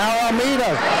 Now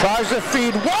Almeida tries to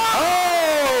feed. Whoa!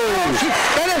 She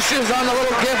finishes on the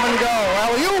little give and go.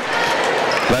 Alley-oop.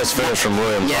 Nice finish from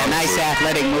Williams. Yeah, honestly. nice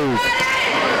athletic move.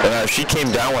 And if she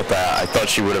came down with that, I thought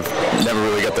she would have never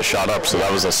really got the shot up, so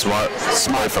that was a smart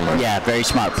play from her. Yeah, very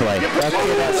smart play. That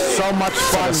kid has so much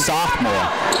fun. A sophomore.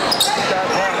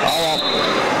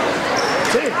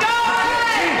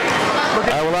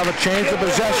 I will have a change of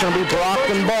possession. It'll be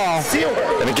Brockton ball.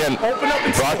 And again,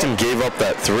 Brockton gave up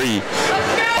that three,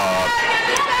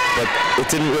 but they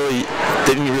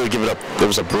didn't really give it up. There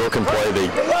was a broken play. They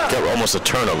got almost a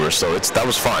turnover, so that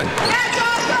was fine.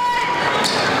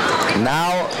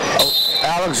 Now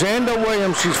Alexander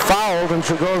Williams, she's fouled and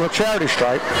she'll go to the charity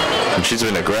stripe. And she's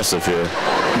been aggressive here.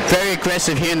 Very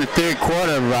aggressive here in the third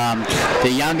quarter. The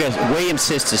younger Williams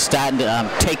sister starting to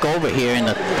take over here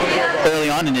early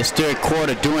on in this third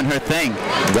quarter, doing her thing.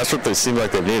 That's what they seem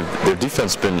like they need. Their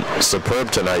defense has been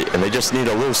superb tonight, and they just need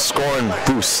a little scoring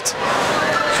boost.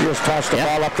 She just tossed the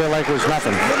ball up there like it was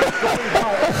nothing.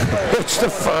 It's the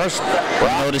first.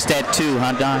 Well, noticed that too,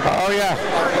 huh, Don? Oh, yeah.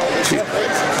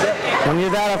 When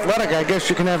you're that athletic, I guess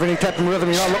you can have any type of rhythm.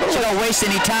 You know, look at She don't waste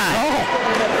any time.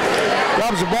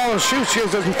 grabs the ball and shoots. She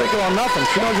just doesn't think about nothing.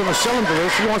 She knows when the cylinder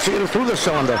is. She wants to get it through the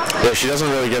cylinder. Yeah, she doesn't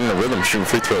really get in the rhythm shooting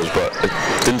free throws, but it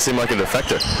didn't seem like it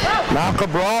affected her. Now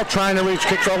Cabral trying to reach,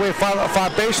 kicks all the way far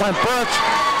baseline. Birch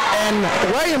and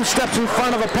Williams steps in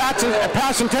front of a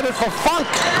pass intended for Funk.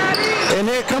 And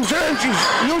here comes her, and she's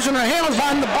using her hands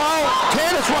behind the ball.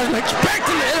 Tanis wasn't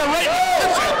expecting to hit her right.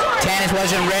 Tanis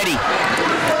wasn't ready.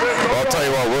 Well, I'll tell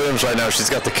you what, Williams right now, she's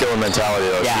got the killer mentality,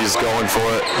 though. Yeah. She's going for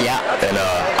it. Yeah. And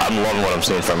I'm loving what I'm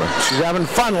seeing from her. She's having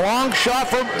fun. Long shot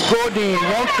for Gordine.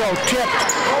 Won't go. Tipped.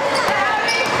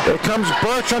 Here comes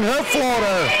Birch on her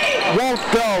floater. Won't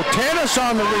go. Tanis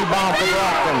on the rebound for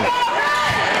Brockton.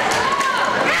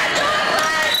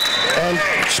 And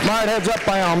smart heads up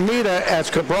by Almeida as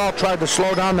Cabral tried to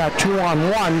slow down that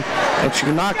 2-on-1. And she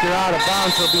knocked it out of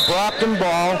bounds. It'll be Brockton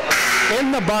ball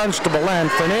in the Barnstable end.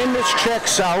 Fernandez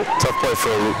checks out. Tough play for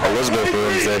Elizabeth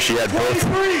Williams there. She had both.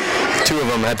 Two of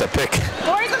them had to pick.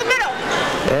 Boys in the middle.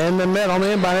 In the middle, on the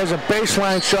inbound, there's a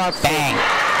baseline shot. Bang.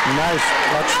 Nice.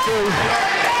 That's two.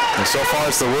 And so far,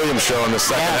 it's the Williams show in the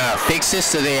second half. Big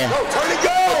sister there. Turn it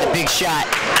go. Big shot.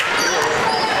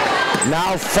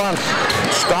 Now Funk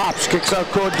stops, kicks out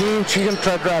Gordine. She can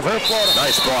try to drive her floater.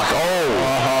 Nice block.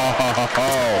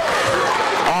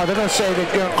 Oh, they're going to say they're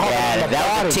going to call it on the That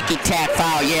body. was a ticky-tack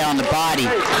foul, yeah, on the body.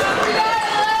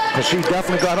 Because she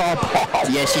definitely got all ball.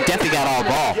 Yeah, she definitely got all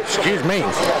ball. Excuse me.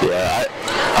 Yeah,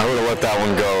 I would have let that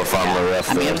one go if I'm the ref.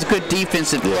 I mean, it was a good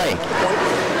defensive play.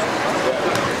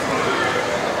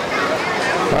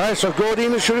 All right, so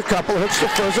Gordine will shoot a couple, hits the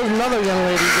first. There's another young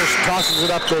lady just tosses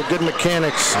it up there. Good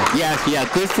mechanics. Yeah,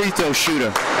 good free throw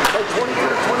shooter.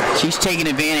 She's taking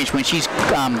advantage when she's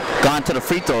gone to the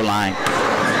free throw line.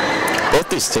 Both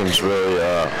these teams really,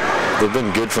 they've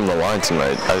been good from the line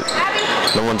tonight.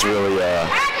 No one's really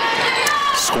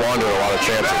squandered a lot of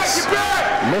chances.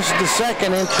 Missed the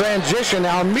second in transition.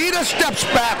 Almeida steps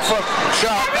back for a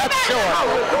shot. That's short.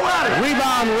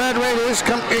 Rebound, Red Raiders.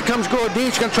 Here comes Gordine.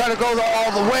 She's going to try to go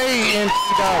all the way, and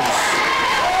she does.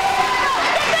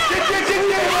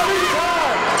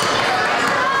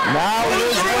 Now it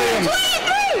is Williams.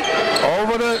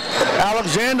 Over to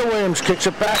Alexander Williams. Kicks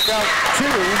it back out to.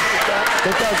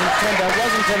 That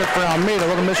was intended for Almeida. A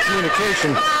little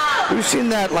miscommunication. We've seen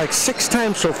that like 6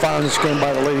 times so far in this game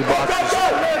by the Lady Boxers.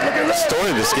 The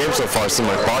story of this game so far seems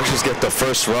like Boxers get the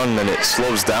first run, then it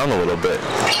slows down a little bit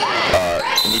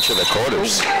in each of the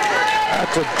quarters.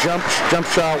 That's a jump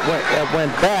shot that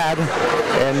went bad,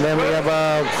 and then we have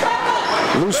a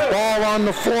Loose ball on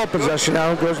the floor. Possession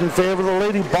now goes in favor of the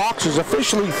Lady Boxers.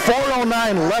 Officially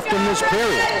 4:09 left in this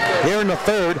period. Here in the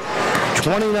third,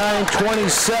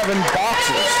 29-27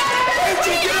 Boxers.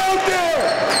 Get out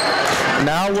there!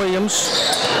 Now Williams,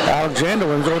 Alexander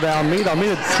wins over to Almeida.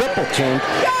 Almeida triple team.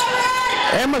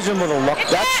 Emerson with a look.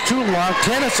 That's too long.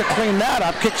 Tennis to clean that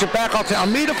up. Kicks it back out to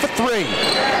Almeida for three.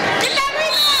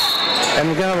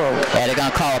 And they're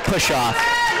gonna call a push off.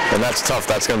 And that's tough.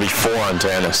 That's going to be 4 on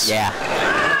Tannis. Yeah.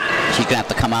 She's going to have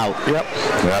to come out. Yep.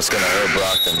 And that's going to hurt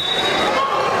Brockton.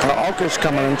 Oka's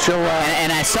coming in. She'll,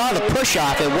 and I saw the push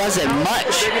off. It wasn't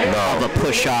much of a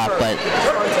push off, but...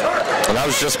 And I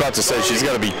was just about to say, she's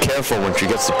got to be careful when she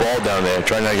gets the ball down there,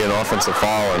 trying not to get an offensive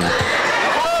foul, and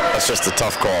that's just a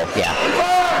tough call. Yeah.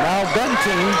 Now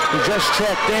Benton, who just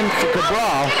checked in for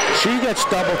Cabral, she gets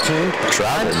double teamed.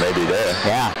 Travel maybe there.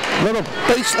 Yeah. Little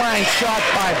baseline shot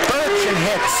by Birch and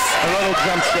hits a little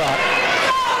jump shot.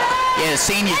 Yeah, the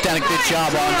senior's done a good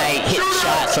job all night, hitting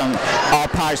shots from all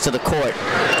parts of the court.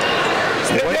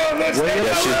 Yeah,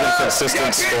 she's been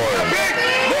consistent scoring.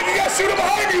 You got to shoot him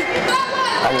behind you.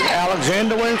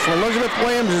 Alexander Williams from Elizabeth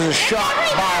Williams is a shot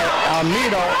by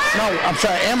Almeida. No, I'm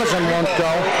sorry, Amazon won't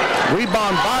go.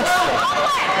 Rebound Barnstable.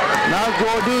 Now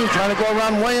Gordine trying to go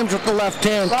around Williams with the left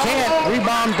hand. Can't.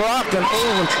 Rebound Brockton.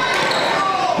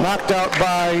 Knocked out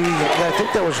by, I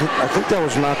think that was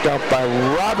knocked out by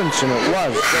Robinson. It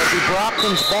was. So it'll be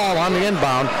Brockton's ball on the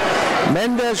inbound.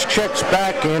 Mendez checks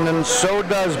back in, and so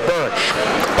does Birch.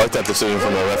 I like that decision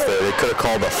from the ref there. They could have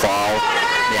called a foul,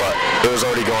 but it was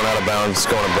already going out of bounds,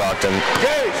 going to Brockton.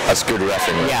 That's good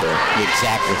reffing right there.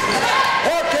 Exactly.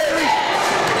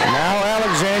 Now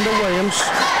Alexander Williams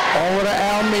over to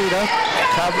Almeida,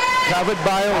 covered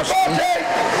by Olsen.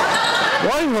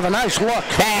 Williams with a nice look.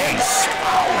 Bang!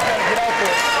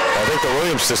 I think the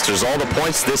Williams sisters, all the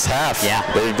points this half. Yeah.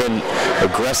 They've been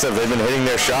aggressive. They've been hitting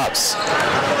their shots.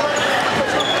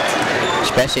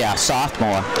 Especially our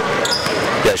sophomore.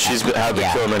 Yeah, she's had the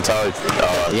killer mentality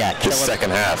this second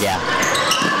half. Yeah.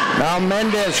 Now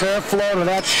Mendez, her floater,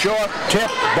 that's short, tip,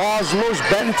 ball's loose.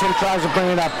 Benton tries to bring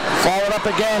it up. Followed up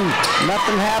again.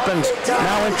 Nothing happens.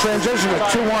 Now in transition, a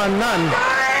 2-on-none.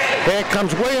 Here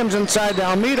comes Williams inside to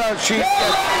Almeida. She gets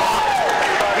blocked.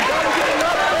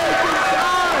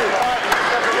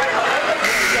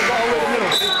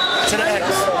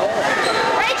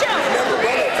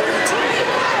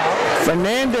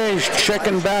 Fernandez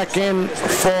checking back in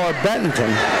for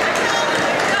Benton.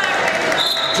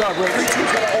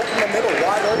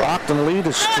 Brockton lead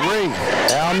is 3.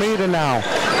 Almeida now.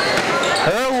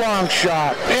 Her long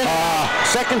shot.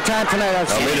 Second time tonight I've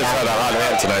seen Almeida's had a hot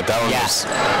hand tonight. That one was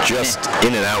just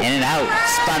in and out. In and out.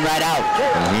 Spun right out.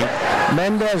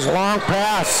 Mendez long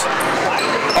pass.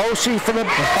 OC for the...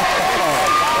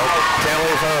 Can't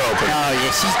leave her open. No,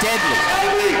 yeah, she's deadly.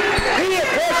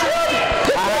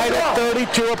 Tied at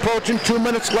 32, approaching 2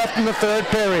 minutes left in the third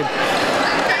period.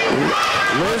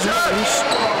 Liz Williams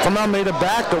from Almeida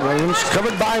back to Williams,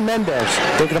 covered by Mendez.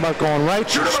 Thinking about going right,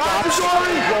 she stops.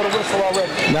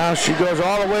 Now she goes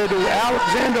all the way to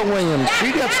Alexander Williams.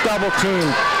 She gets double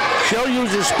teamed. She'll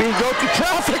use her speed, go to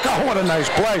traffic. Oh, what a nice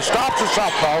play. Stops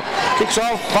herself though. Kicks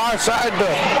off far side to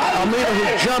Almeida, who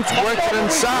jumps, works it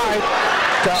inside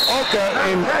to Oka.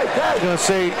 And I was going to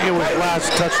say it was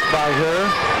last touched by her.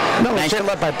 No, nice.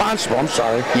 Led by Barnstable, I'm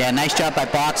sorry. Yeah, nice job by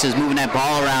Boxers moving that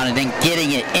ball around and then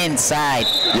getting it inside.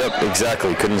 Yep,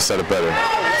 exactly. Couldn't have said it better.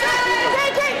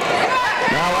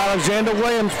 Now Alexander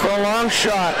Williams for a long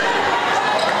shot.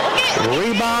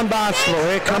 Rebound Barnstable.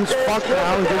 Here comes Funk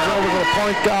now and gives over to the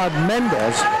point guard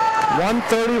Mendez.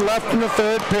 1:30 left in the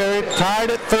third period. Tied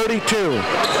at 32.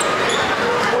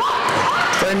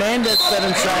 Fernandez set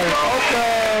inside.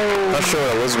 Oka. Not sure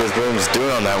what Elizabeth Williams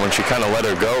doing on that when she kind of let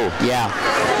her go. Yeah.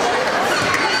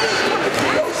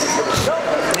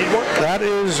 That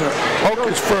is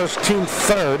Oka's first, team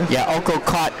third. Yeah, Oko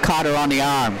caught her on the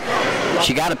arm.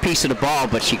 She got a piece of the ball,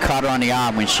 but she caught her on the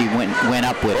arm when she went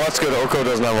up with it. Well, that's good. Oko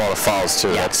doesn't have a lot of fouls, too.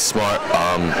 Yeah. That's smart.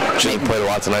 She hasn't played a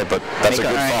lot tonight, but that's a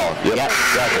good foul. Yep,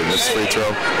 exactly. This free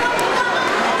throw.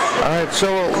 All right, so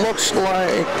it looks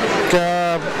like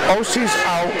OC's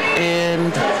out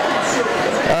and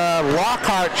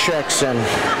Lockhart checks in.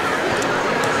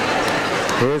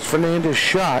 Here's Fernandez's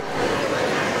shot.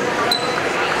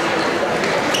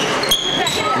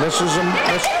 Misses him,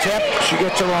 this tip. She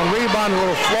gets her own rebound, a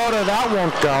little floater. That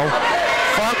won't go.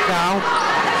 Funk now.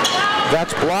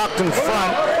 That's blocked in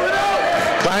front.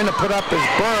 Trying to put up his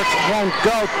Birch. Won't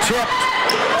go. Tipped.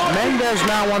 Mendez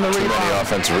now on the rebound. Too many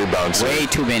offensive rebounds. Way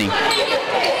too many.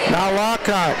 Now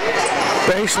Lockhart.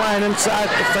 Baseline inside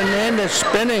to Fernandez,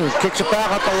 spinning, kicks it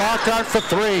back at the Lockhart for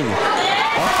 3.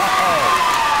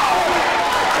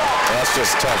 That's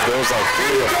just tough. There was like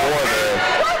 3 or 4 there.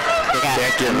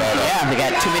 Can't get that up. Yeah, they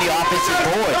got too many offensive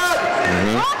boards.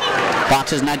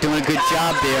 Boxers not doing a good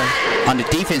job there on the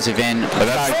defensive end. And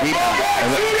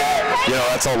you know,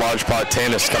 that's a large part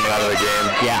Tanis coming out of the game.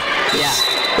 Yeah,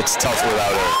 It's tough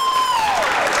without her.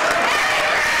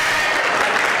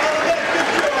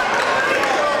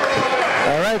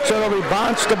 All right, so it'll be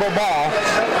Barnstable ball.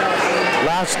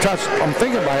 Last touch, I'm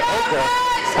thinking by Oka.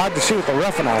 Hard to see with the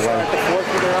ref in our way.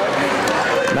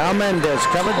 Now Mendez,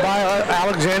 covered by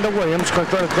Alexander Williams, going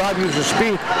to try to drive, use the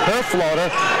speed. Her floater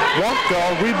won't go.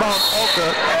 Rebound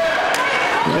Oka.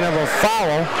 You're going to have a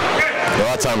foul. Well,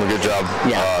 that time a good job.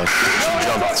 Yeah. She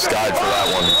jumped skied for that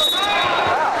one.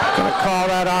 Going to call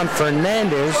that on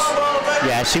Fernandez.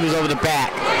 Yeah, she was over the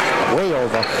back. Way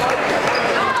over.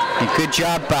 And good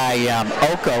job by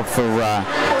Oko for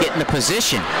getting the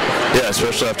position. Yeah,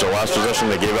 especially after last possession,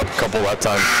 they gave up a couple that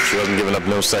time. She wasn't giving up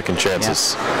no second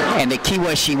chances. Yeah. And the key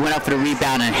was she went up for the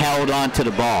rebound and held on to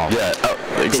the ball. Yeah,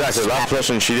 exactly. Last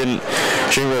possession, she didn't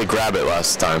really grab it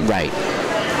last time. Right.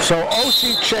 So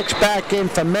OC checks back in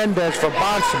for Mendez for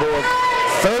Barnstable.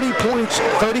 30 points,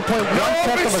 30.1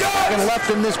 of a second left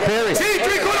in this period.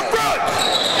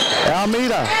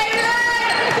 Almeida.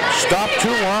 Stop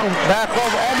too long. Back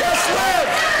over. Almost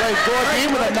left. Great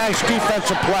Gordine with a nice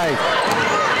defensive play.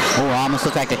 Oh, almost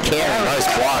looked like a carry. Nice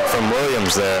block from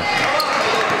Williams there.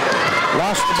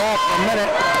 Lost the ball for a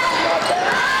minute.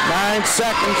 9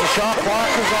 seconds. The shot clock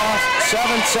is off.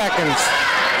 7 seconds.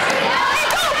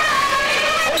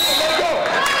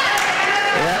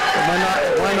 Yeah,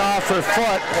 it went off her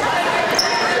foot.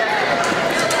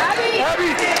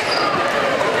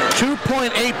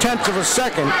 2.8 of a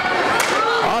second.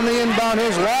 On the inbound,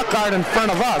 here's Lockhart in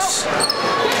front of us.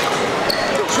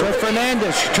 So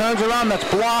Fernandez, she turns around, that's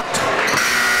blocked.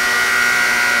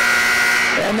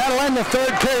 And that'll end the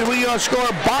third period. We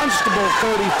score Barnstable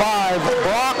 35,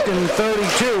 Brockton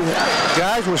 32.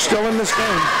 Guys, we're still in this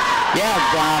game. Yeah,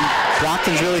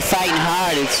 Brockton's really fighting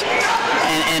hard.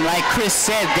 And like Chris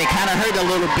said, they kind of hurt a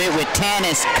little bit with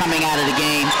Tanis coming out of the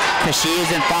game because she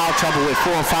is in foul trouble with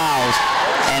 4 fouls.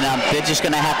 And they're just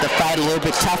going to have to fight a little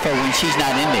bit tougher when she's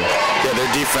not in there. Yeah,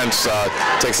 their defense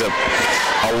takes a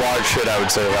large hit, I would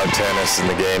say, without Tanis in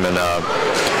the game. And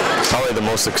probably the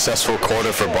most successful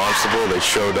quarter for Barnstable. They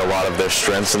showed a lot of their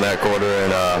strengths in that quarter.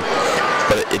 And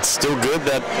but it's still good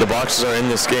that the Boxers are in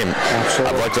this game. Absolutely.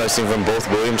 I've liked what I've seen from both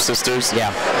Williams sisters.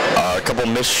 Yeah. A couple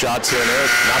missed shots here and there.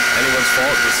 Not anyone's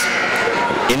fault. Just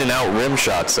in and out rim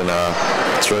shots. And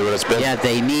that's really what it's been. Yeah,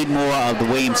 they need more of the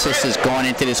Williams sisters going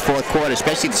into this fourth quarter,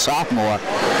 especially the sophomore,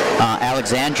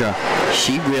 Alexandra.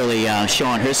 She really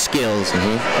showing her skills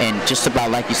and just about,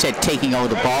 like you said, taking over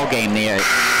the ball game there.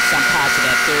 Some parts of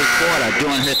that third quarter,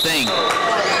 doing her thing.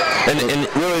 And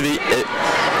really,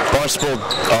 Barnstable,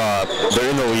 they're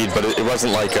in the lead, but it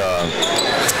wasn't like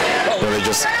they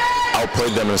just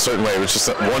outplayed them in a certain way. It was just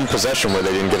one possession where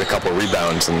they didn't get a couple of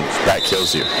rebounds, and that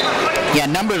kills you. Yeah, a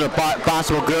number of the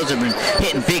Barnstable girls have been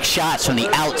hitting big shots from the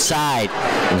outside.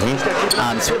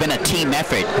 It's been a team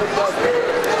effort.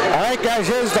 All right, guys,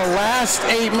 here's the last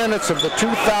 8 minutes of the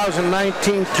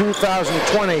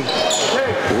 2019-2020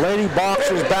 Lady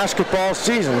Boxers basketball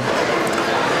season.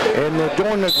 And they're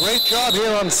doing a great job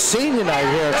here on senior night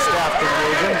here at Staff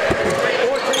Division.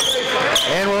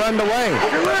 And we're underway.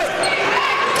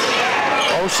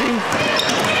 OC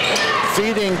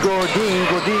feeding Gordine.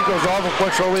 Gordine goes over,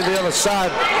 push over the other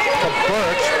side to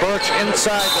Birch. Birch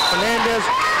inside to Fernandez.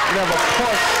 We have a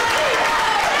push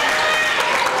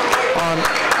on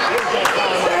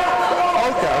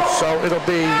Oka. So it'll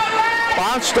be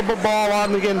Barnstable ball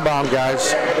on the inbound,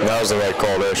 guys. That was the right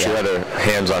call there. She had her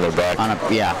hands on her back.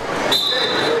 Yeah.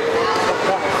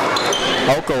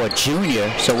 Oko, a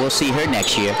junior, so we'll see her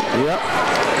next year. Yep.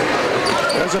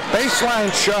 There's a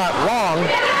baseline shot, long.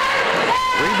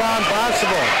 Rebound,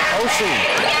 Barnstable. OC.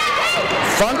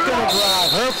 Funk gonna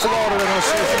drive. Her floater, they're gonna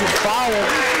see if she's fouled.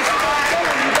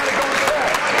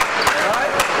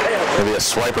 Maybe a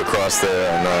swipe across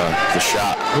there and the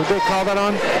shot. Who'd they call that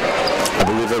on? I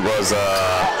believe it was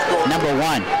Number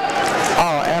 1.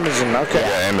 Oh, Amazon. Okay.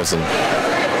 Yeah, Amazon.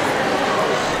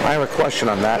 I have a question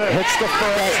on that. Hits the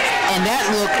first. And that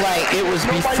looked like it was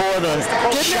before the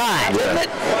shot. Yeah.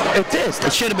 It did.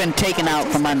 It should have been taken out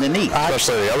from underneath.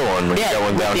 Especially the other one when you got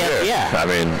one down here. Yeah. I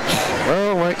mean,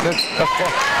 Oh, wait.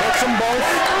 Hits them both.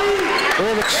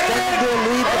 They've extended their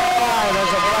lead to 5 as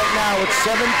of right now with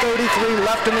 7:33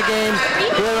 left in the game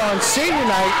here on senior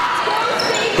night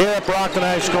here at Brockton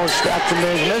High School in Stratford,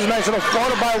 Maine. There's a nice little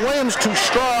floater by Williams, too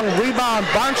strong, rebound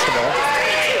Barnstable.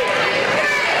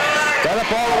 Got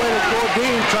up all the way to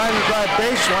Gordine, trying to drive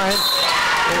baseline.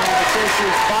 And she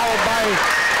was followed by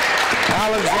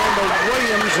Alexander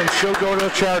Williams, and she'll go to a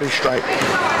charity stripe.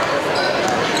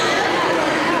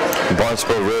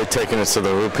 Barnstable really taking us to the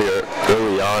hoop here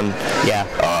early on. Yeah.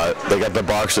 They got the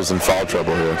Boxers in foul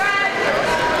trouble here.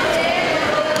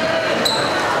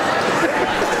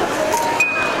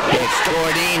 It's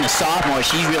Gordine, the sophomore.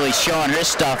 She's really showing her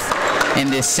stuff in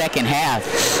this second half.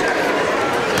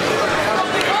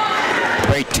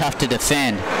 Very tough to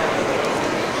defend.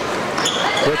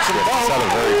 It's had a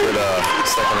very good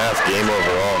second half game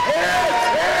overall.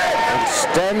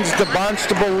 Extends the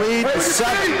Barnstable lead to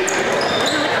 7.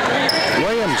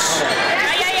 Williams.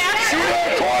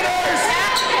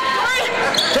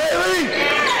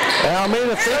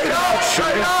 Almeida thinking about she'll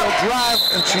drive,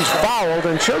 and she's fouled,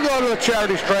 and she'll go to the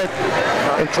charity stripe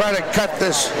and try to cut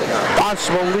this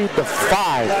Barnstable lead to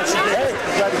 5.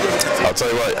 I'll tell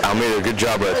you what, Almeida, good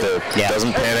job right there. Yeah.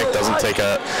 Doesn't panic, doesn't take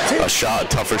a shot, a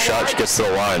tougher shot. She gets to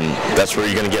the line. That's where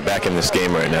you're going to get back in this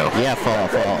game right now. Yeah, for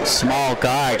a small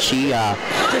guard, she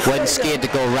wasn't scared to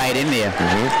go right in there.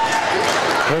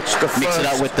 Mix it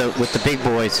up with the big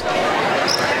boys.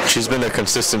 She's been a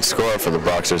consistent scorer for the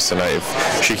Boxers tonight. If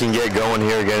she can get going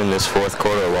here again in this fourth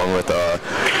quarter, along with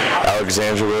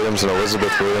Alexandra Williams and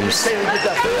Elizabeth Williams,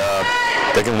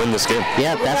 they can win this game.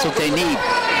 Yeah, that's what they need.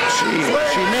 She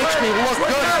makes me look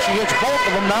good. She hits both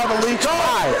of them. Now the lead's 5.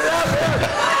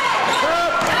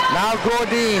 Now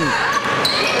Gordine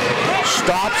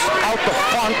stops out the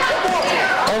front.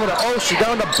 Over to Oshie,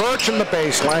 down to Birch in the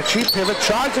baseline. She pivot,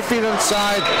 charges the feet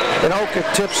inside, and Oka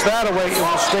tips that away. It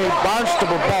will stay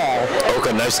Barnstable ball.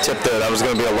 Oka, nice tip there. That was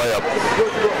going to be a layup.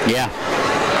 Yeah.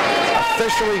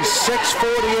 Officially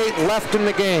 6:48 left in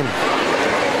the game.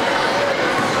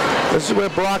 This is where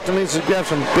Brockton needs to get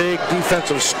some big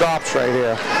defensive stops right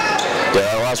here.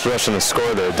 Yeah, that last rush on the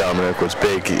score there, Dominic, was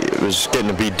big. It was getting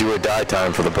to be do or die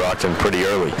time for the Brockton pretty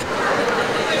early.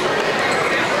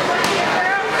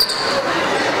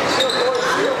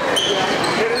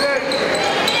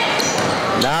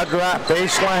 Now drop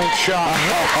baseline shot.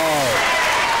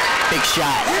 Big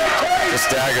shot. The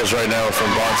staggers right now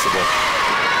from Barnstable.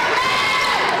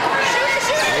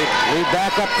 Lead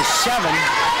back up to 7,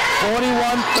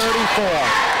 41-34.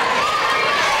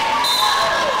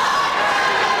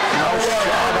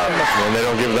 And they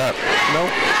don't give that. Nope.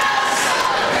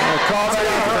 They call that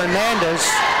out for Hernandez.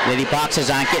 Lady Boxers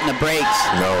aren't getting the breaks.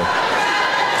 No.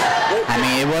 I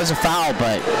mean, it was a foul,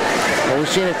 but... Well, we've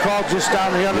seen it called just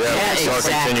down the other Yeah, side.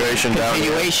 exactly. Continuation down.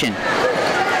 Continuation.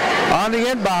 On the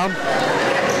inbound.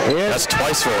 That's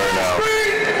twice for her now.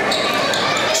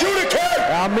 Shoot it, kid!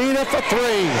 Almeida for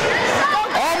 3.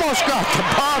 Almost got the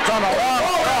bounce on a long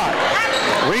shot.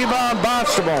 Rebound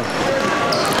Barnstable.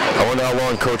 I wonder how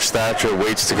long Coach Thatcher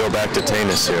waits to go back to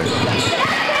tennis here.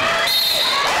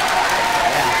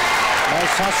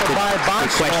 Nice hustle by Good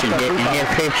Barnstable. question. And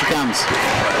here she comes.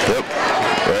 Yep,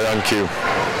 right on cue.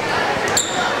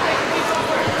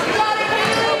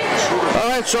 All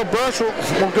right, so Birch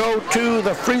will go to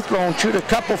the free throw and shoot a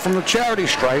couple from the charity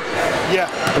stripe. Yeah.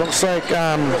 Looks like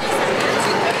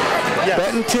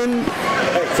Benton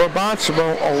for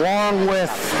Barnstable along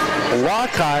with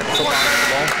Lockhart for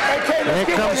Barnstable. And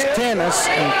here comes Tennis,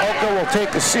 and Oka will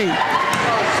take a seat.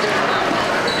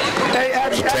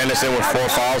 So Tannis in with 4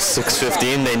 fouls,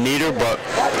 6:15. They need her, but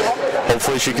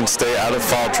hopefully she can stay out of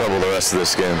foul trouble the rest of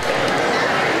this game.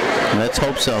 Let's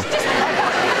hope so.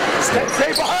 Stay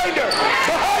behind her!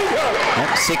 Behind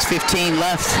her! 6:15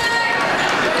 left.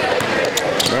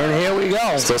 And here we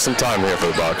go. Still some time here for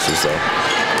the Boxers, though.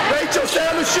 Rachel, stay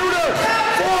on the shooter!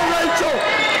 For Rachel!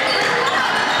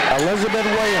 Elizabeth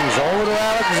Williams over to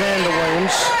Alexander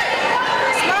Williams.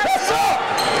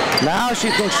 Now she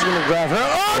thinks she's going to grab her.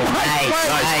 Oh,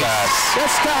 Nice pass.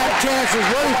 This guy Chance is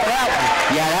ready for that one.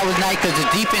 Yeah, that was nice because the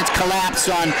defense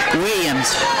collapsed on Williams,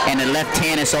 and it left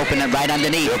Tannis open right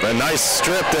underneath. Yep, a nice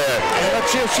strip there. And let's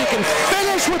see if she can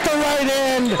finish with the right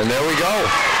end. And there we go.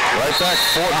 Right back,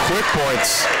 4 quick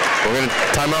points. We're going to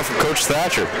time out for Coach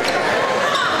Thatcher.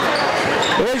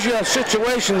 Here's your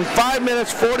situation. 5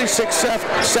 minutes, 46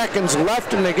 seconds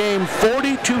left in the game.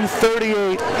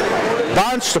 42-38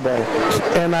 Barnstable.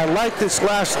 And I like this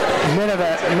last minute of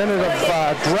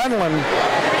adrenaline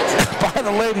by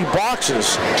the Lady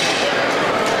Boxers.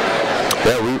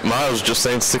 Yeah, Miles just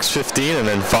saying 6:15 and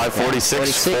then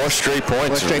 5:46, 4 straight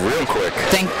points, real quick.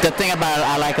 The thing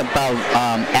I like about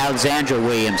Alexandra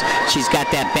Williams, she's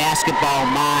got that basketball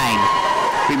mind.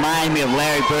 Remind me of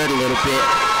Larry Bird a little bit.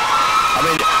 I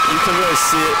mean, you can really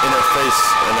see it in her face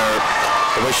and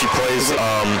the way she plays.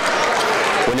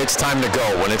 When it's time to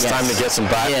go, when it's time to get some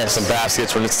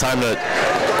baskets, when it's time to,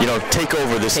 take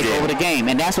over this game. Take over the game,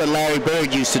 and that's what Larry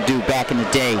Bird used to do back in the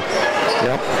day.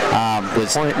 Yep.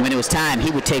 When it was time, he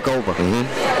would take over. Mm-hmm.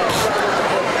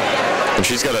 And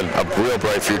she's got a real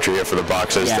bright future here for the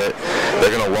Boxers. Yeah. They're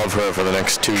going to love her for the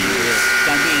next 2 years. It's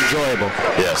going to be enjoyable.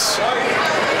 Yes.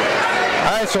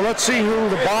 All right, so let's see who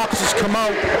the Boxers come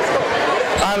out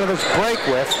of this break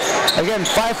with. Again,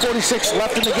 5:46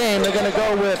 left in the game. They're going to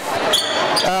go with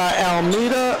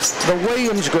Almeida, the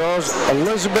Williams girls,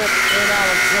 Elizabeth and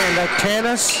Alexander,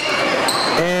 Tanis,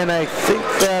 and I think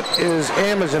that is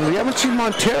Amazon. We haven't seen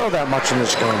Montero that much in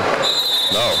this game.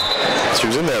 No. She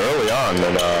was in there early on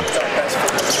and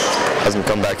hasn't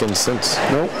come back in since.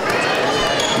 Nope.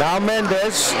 Now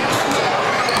Mendez.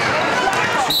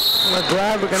 We're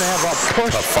glad we're going to have a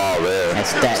push. A foul there.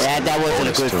 That wasn't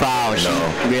a good foul.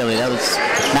 Really, that was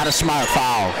not a smart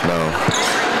foul. No.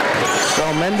 So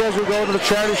Mendez will go to the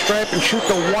charity stripe and shoot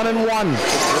the 1-and-1.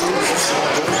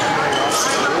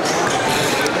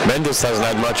 Mendez hasn't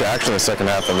had much action in the second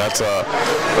half, and that's a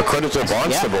credit to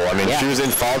Barnstable. I mean, she was in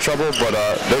foul trouble, but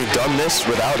they've done this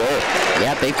without her.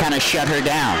 Yeah, they've kind of shut her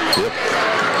down. Yep.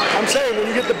 I'm saying, when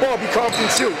you get the ball, be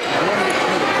confident, shoot.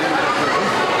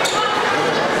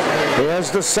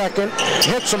 Here's the second.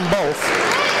 Hits them both.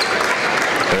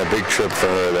 And a big trip for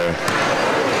her there.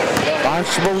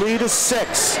 Barnstable lead is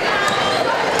 6.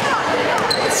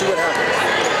 Let's see what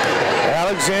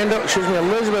happens.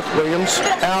 Elizabeth Williams.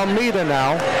 Almeida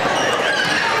now.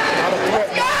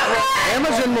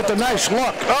 Amazon with a nice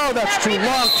look. Oh, that's too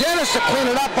long. Tanis to clean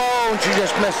it up. Oh, and she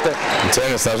just missed it.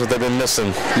 Tanis, that's what they've been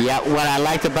missing. Yeah, what I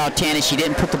liked about Tanis, she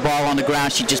didn't put the ball on the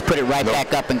ground. She just put it right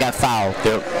back up and got fouled.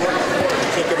 Yep.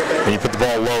 When you put the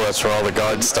ball low, that's where all the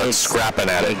guards start scrapping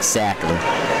at it. Exactly.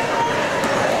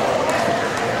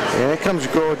 And here comes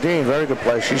Gordine. Very good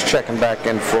play. She's checking back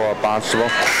in for Barnstable.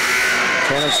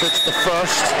 Tanis hits the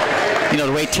first.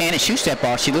 The way Tanis shoots that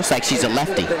ball, she looks like she's a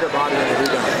lefty.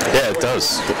 Yeah, it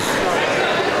does.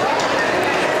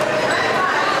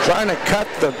 Trying to cut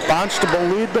the Barnstable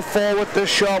lead before with this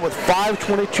shot with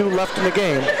 5:22 left in the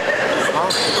game.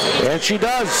 And she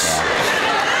does.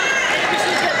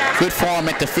 Good form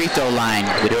at the free throw line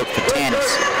for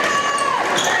Tanis.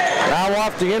 Now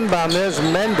off the inbound, there's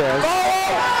Mendez.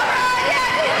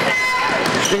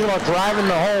 Thinking about driving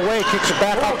the whole way, kicks it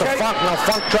back out to Funk. Now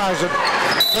Funk tries to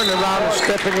turn it around and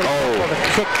stepping it for the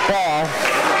kick ball.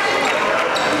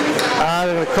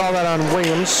 They're going to call that on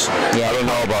Williams. Yeah, I don't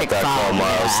know about that call,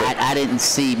 Miles. I didn't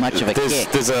see much of a kick.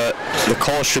 The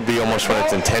call should be almost when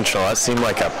it's intentional. That seemed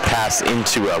like a pass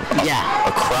into a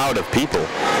crowd of people.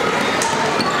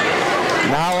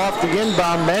 Now off the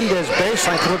inbound, Mendez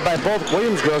baseline covered by both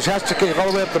Williams girls. Has to kick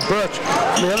all the way up the Birch.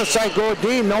 On the other side,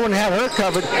 Gordine, no one had her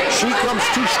covered. She comes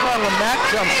too strong on that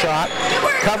jump shot.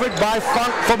 Covered by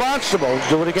Funk for Barnstable.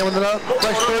 Do it again with another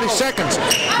fresh 30 seconds.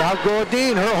 Now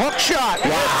Gordine, her hook shot.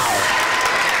 Wow.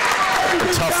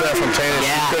 Tough there from Tanis.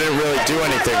 She couldn't really do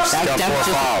anything. She got 4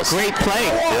 fouls. Great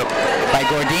play by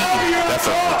Gordine.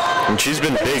 Definitely. And she's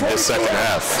been big this second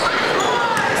half.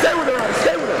 Stay with her.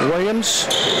 Stay with her. Williams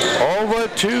over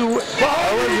to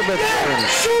Elizabeth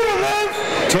Williams.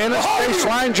 Tanis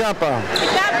baseline jumper.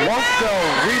 Won't go.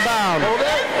 Rebound.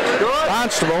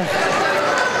 Barnstable.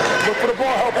 Look for the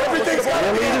ball. Help. Everything's got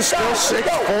The lead is still 6,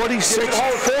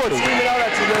 46-40.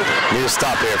 Need to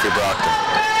stop here if you're Brockton.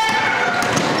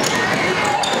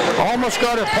 Almost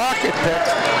got her pocket picked.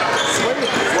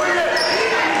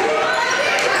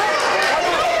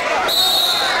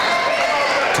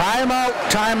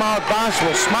 Timeout,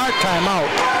 Barnstable. Smart timeout.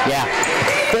 Yeah.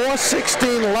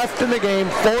 4:16 left in the game.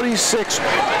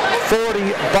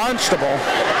 46-40 Barnstable.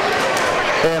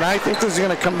 And I think this is going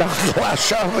to come down to the last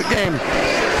shot of the game.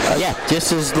 Yeah,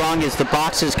 just as long as the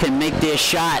Boxers can make their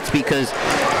shots, because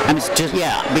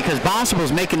because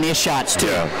Barnstable's making their shots too.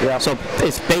 Yeah. So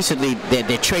it's basically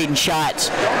they're trading shots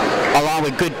along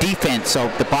with good defense. So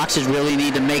the Boxers really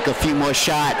need to make a few more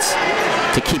shots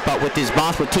to keep up with this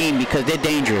Barnstable team because they're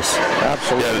dangerous.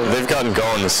 Absolutely. Yeah, they've gotten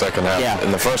going the second half. Yeah.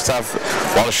 In the first half, a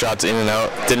lot of shots in and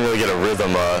out. Didn't really get a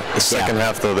rhythm. The second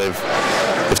half, though, they've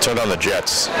turned on the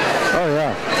Jets. Oh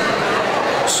yeah.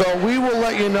 So we will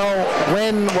let you know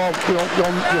when. Well,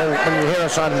 when you hear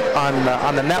us on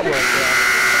the network,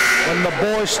 when the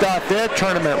boys start their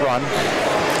tournament run.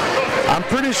 I'm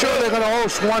pretty sure they're going to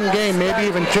host one game, maybe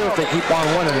even 2 if they keep on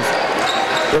winning.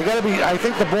 They're going to be, I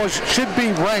think the boys should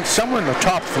be ranked somewhere in the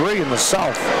top 3 in the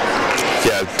South.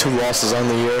 Yeah, 2 losses on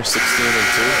the year, 16-2.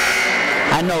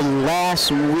 I know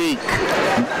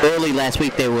early last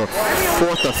week, they were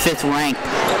 4th or 5th ranked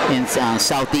in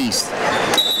Southeast.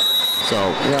 So,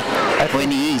 yeah. in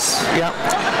the East. Yeah.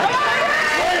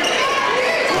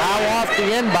 Now off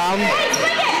the inbound.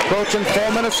 Approaching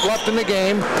 4 minutes left in the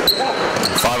game.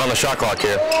 5 on the shot clock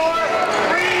here.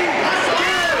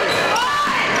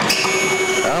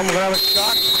 We're going to have a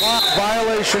shot clock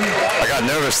violation. I got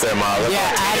nervous there, Miles. Yeah,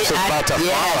 it's about to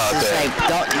fall out it's there. like,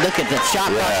 look at the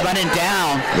shot clock's running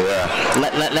down. Yeah.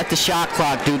 Let the shot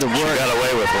clock do the work. She got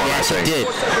away with one, yes, I think. She did.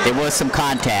 There was some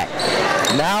contact.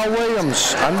 Now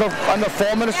Williams, under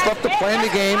 4 minutes left to play in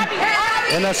the game,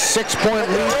 in a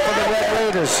 6-point lead for the Red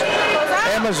Raiders.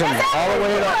 Amazon all the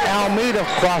way to Almeida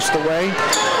across the way.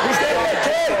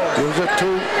 Gives it to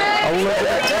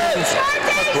Elizabeth James.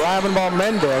 Driving ball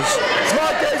Mendez.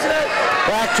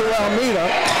 Back to Almeida.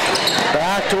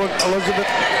 Back to Elizabeth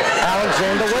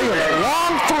Alexander Williams.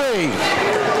 Long 3.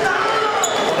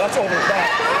 That's over the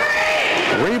top.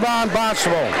 Rebound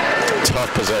Barnstable.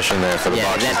 Tough possession there for the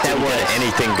Boxers. That Didn't was get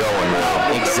anything going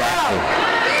now. Exactly.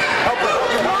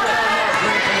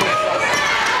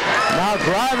 Now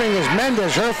driving is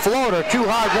Mendez. Her floater too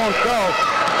hard won't go.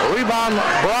 Rebound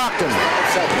Brockton.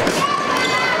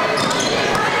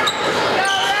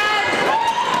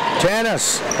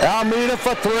 Tennis. Almeida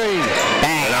for 3.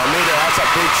 Bang. And Almeida, that's a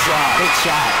big shot. Big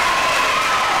shot.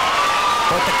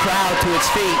 Put the crowd to its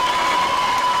feet.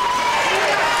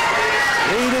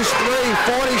 Lead is 3,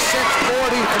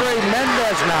 46-43.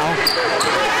 Mendez now.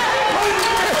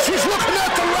 She's looking at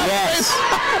the left. Yes.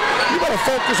 You better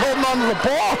focus holding on to the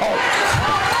ball.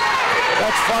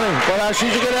 That's funny. But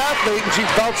she's a good athlete, and she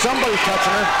felt somebody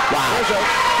touching her. Wow. There's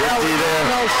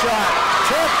no shot.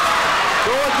 Tip.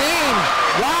 Jordan.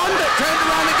 Round it. Turns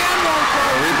around again. Won't go.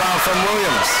 Rebound from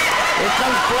Williams. Here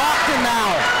comes Brockton now.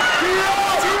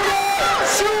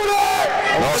 Shoot it!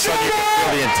 And all of a sudden you can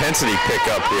feel the intensity pick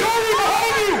up here.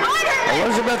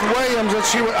 Elizabeth Williams,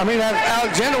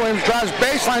 Alexander Williams drives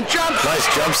baseline, jumps. Nice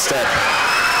jump step.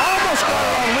 Almost got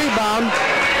her on rebound.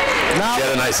 Now She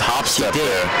had a nice hop step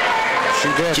there. she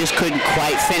did. Just couldn't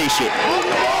quite finish it.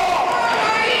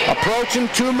 Approaching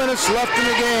 2 minutes left in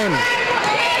the game.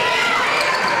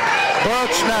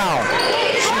 Birch now.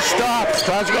 She stops.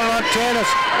 Tries to go on tennis.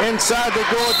 Inside to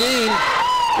Gordine.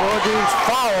 Gordine's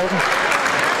fouled.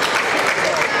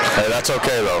 Hey, that's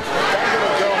okay though.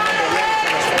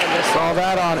 Saw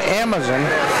that on Amazon.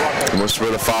 And this is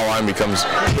where the foul line becomes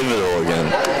pivotal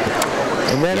again.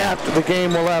 And then after the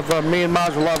game, we'll have me and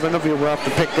Maz will have an interview. We'll have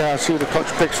to pick, see who the coach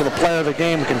picks for the player of the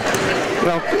game. We can,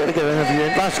 get an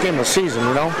interview. Last game of the season,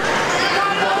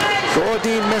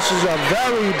 Gordine misses a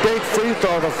very big free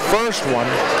throw, the first one.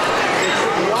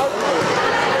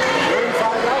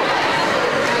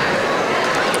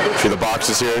 For the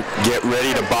boxes here, get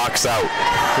ready to box out.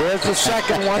 Here's the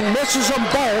second one. Misses them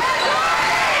both.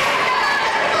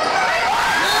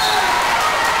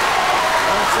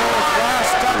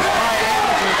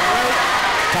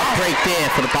 Tough break there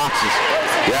for the boxes.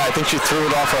 Yeah, I think she threw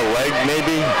it off her leg,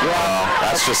 maybe. Yeah.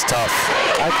 That's just tough.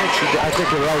 I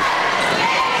think you're right.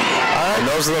 And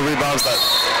those are the rebounds that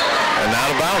are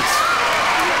out of bounds.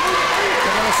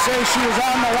 They're going to say she was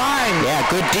on the line. Yeah,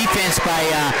 good defense by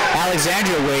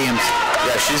Alexandria Williams.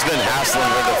 Yeah, she's been hassling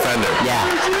her defender. Yeah.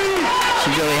 She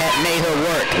really made her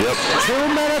work. Yep.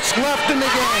 2 minutes left in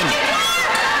the game.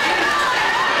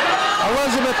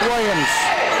 Elizabeth Williams.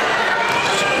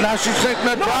 Now she's taking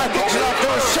the drive, kicks it up to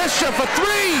her sister for 3.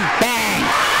 Bang.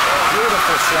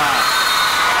 Beautiful shot.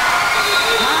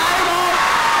 Timeout.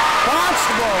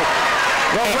 Barnstable.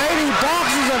 The Lady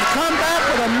Boxers have come back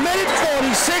with a minute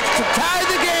 46 to tie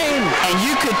the game. And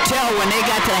you could tell when they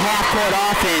got to the half-court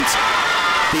offense,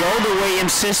 the older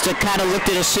Williams sister kind of looked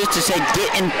at her sister and said,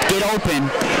 get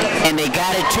open. And they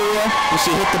got it to her, and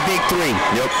she hit the big 3.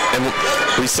 Yep. And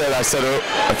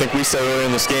I think we said earlier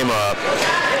in this game,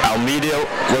 Almeida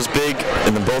was big,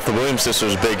 and then both the Williams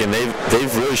sisters were big, and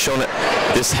they've really shown it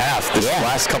this half,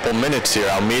 last couple minutes here.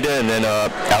 Almeida and then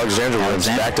Alexandra Williams,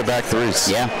 back-to-back 3s.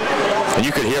 Yeah. And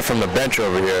you could hear from the bench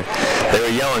over here, they were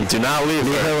yelling, "Do not leave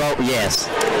her." Yes.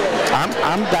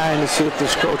 I'm dying to see if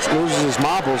this coach loses his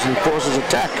marbles and forces a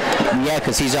tech. Yeah,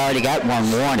 because he's already got one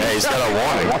warning. Yeah, he's got a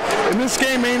warning. And this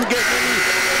game ain't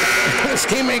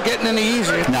getting any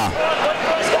easier. No.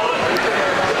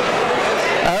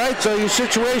 All right, so your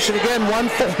situation again,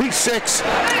 146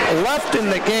 left in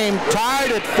the game,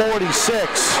 tied at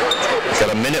 46. Got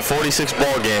a minute 46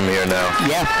 ball game here now.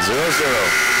 Yeah.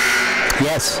 0-0.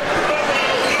 Yes.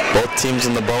 Both teams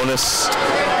in the bonus.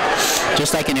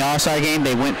 Just like in the All-Star game,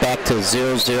 they went back to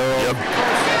 0-0. Yep.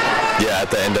 Yeah, at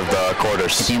the end of the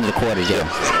quarters. At the end of the quarters, yeah.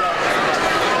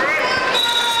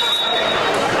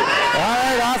 All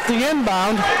right, off the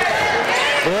inbound.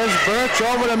 There's Birch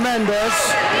over to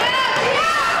Mendez.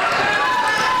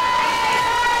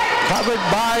 Covered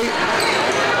by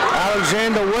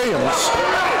Alexander Williams.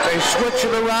 They switch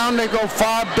it around. They go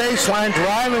far baseline.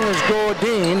 Driving is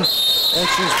Gordine. And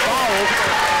she's fouled.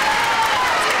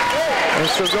 And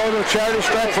she'll go to a charity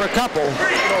strike for a couple.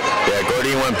 Yeah,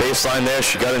 Gordine went baseline there.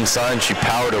 She got inside and she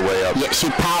powered her way up. Yeah, she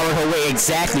powered her way,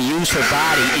 exactly. Used her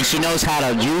body, and she knows how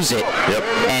to use it. Yep.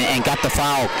 And got the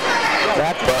foul.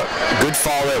 But good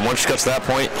foul there. Once she got to that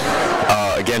point,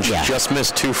 again, she just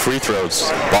missed 2 free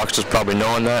throws. Boxers probably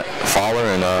knowing that. Foul her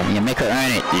and you make her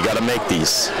earn it. You got to make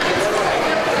these.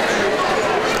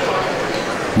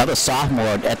 Another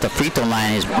sophomore at the free throw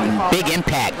line is big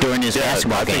impact during this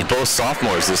basketball game. I think both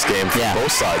sophomores this game from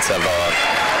both sides have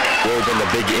really been the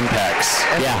big impacts.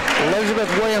 Yeah. Elizabeth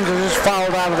Williams is just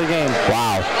fouled out of the game.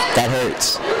 Wow, that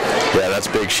hurts. Yeah, that's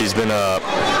big. She's been a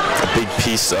big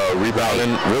piece,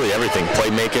 rebounding, really everything,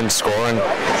 playmaking, scoring.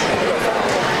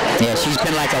 Yeah, she's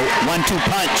been like a 1-2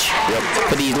 punch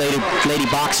for these lady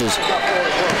boxers.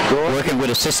 Working with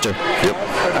her sister. Yep.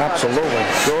 Absolutely.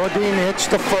 Gordine hits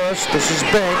the first. This is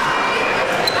big.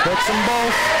 Hits them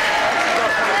both.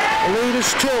 The lead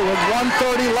is 2 with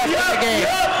 1:30 left in the game.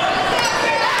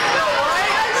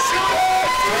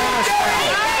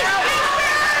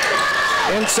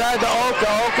 Inside to Oka.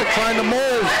 Oka trying to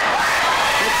move.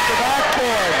 It's the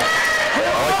backboard. I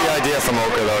like the idea from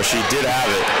Oka, though. She did have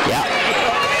it. Yeah.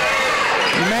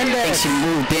 Mendez. I think she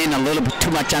moved in a little bit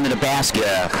too much under the basket.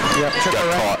 Yeah. Yep,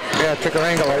 took her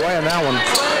angle away on that one.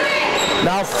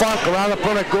 Now Funk around the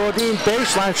perimeter. Gordine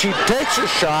baseline. She takes a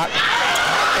shot.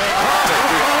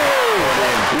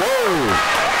 Whoa.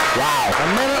 Wow. A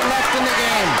minute left in the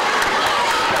game.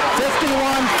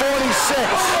 51-46.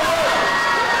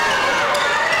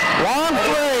 Long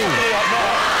three.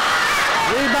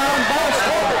 Rebound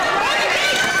Barnstable.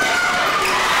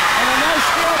 And a nice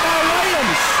steal by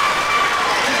Williams.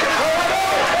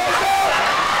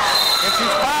 And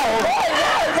she's fouled.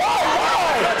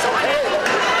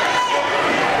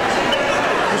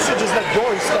 You should just let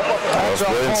Dory step up.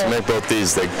 Williams make both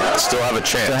these. They still have a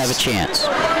chance. Still have a chance.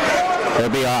 It'll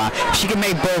be if she can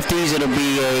make both these, it'll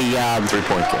be a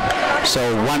 3-point game. So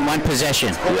one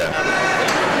possession. Yeah.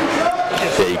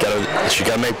 Yeah, she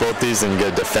gotta make both these and you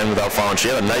gotta defend without fouling. She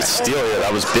had a nice steal here.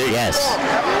 That was big. Yes.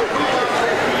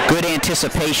 Good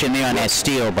anticipation there on that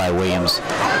steal by Williams.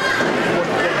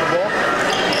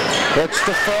 It's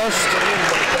the first.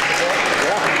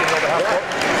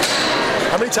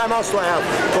 How many timeouts do I have?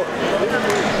 2.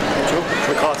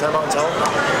 Should we call a timeout and tell them?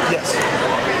 Yes.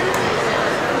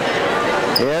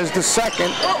 Here's the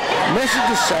second. Misses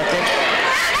the second.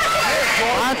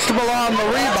 Barnstable on the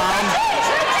rebound.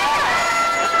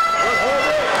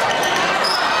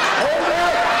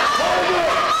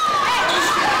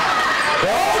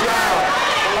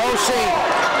 OC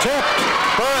tipped.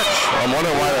 Birch. I'm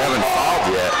wondering why they haven't fouled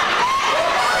yet.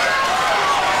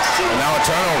 And now a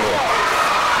turnover.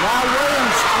 Now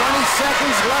Williams, 20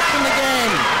 seconds left in the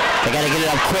game. They got to get it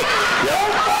up quick. Yep.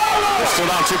 They're still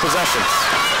down 2 possessions.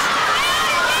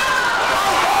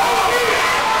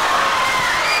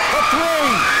 For 3.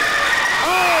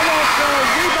 Oh, that's a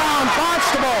rebound.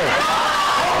 Barnstable.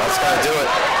 That's got to do it.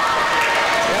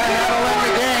 Yeah, that'll end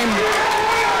the game.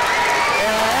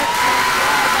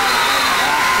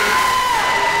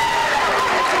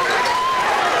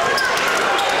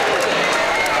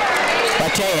 I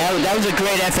tell you, that was a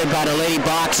great effort by the Lady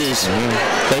Boxers.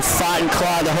 They fought and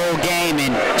clawed the whole game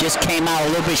and just came out a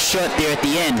little bit short there at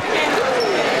the end.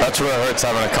 That's what it hurts,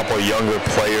 having a couple of younger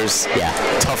players. Yeah.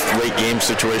 Tough late game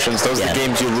situations. Those are the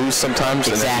games you lose sometimes.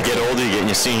 Exactly. And then you get older, you get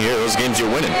in your senior year, those games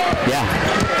you're winning. Yeah.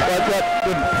 But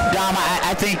Dom,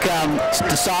 I think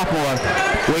the sophomore,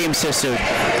 Williams' sister,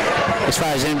 as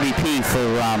far as MVP for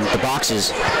the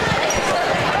Boxers. We'll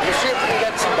see if we can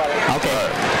get somebody.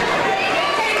 Okay.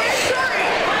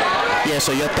 Yeah,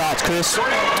 so your thoughts, Chris?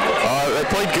 They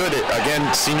played good.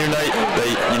 Again, senior night,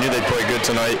 you knew they played good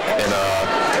tonight. And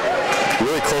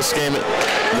really close game.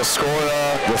 The score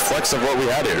reflects of what we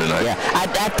had here tonight. Yeah, I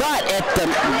thought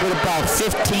with about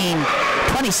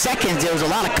 20 seconds, there was a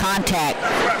lot of contact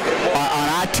on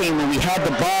our team when we had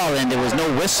the ball and there was no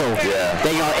whistle. Yeah.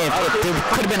 If there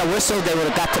could have been a whistle, they would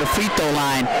have got to the free throw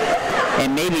line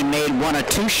and maybe made 1 or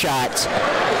 2 shots.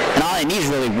 And all they need is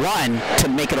really 1 to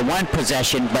make it a 1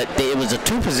 possession, but it was a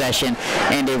 2 possession,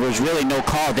 and there was really no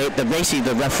call. Basically,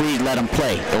 the referees let them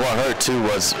play. And what hurt, too,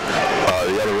 was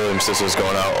the other Williams sisters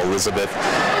going out, Elizabeth.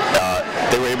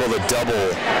 they were able to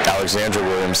double Alexandra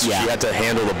Williams. Yeah. She had to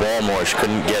handle the ball more. She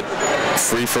couldn't get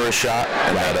free for a shot,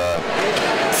 and that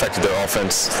affected their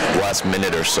offense the last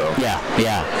minute or so. Yeah,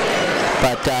 yeah.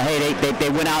 But, hey, they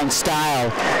went out in style.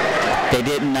 They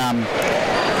didn't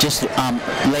just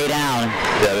lay down.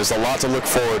 Yeah, there's a lot to look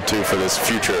forward to for this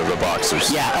future of the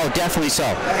Boxers. Yeah, oh, definitely so.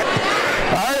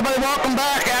 All right, everybody, welcome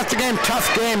back. After game,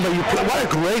 tough game, but what a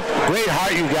great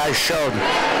heart you guys showed.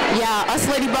 Yeah, us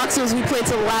Lady Boxers, we played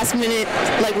till the last minute,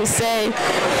 like we say.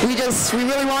 We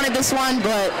really wanted this one,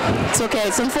 but it's okay.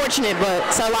 It's unfortunate, but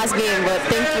it's our last game, but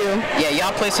thank you. Yeah,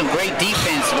 y'all played some great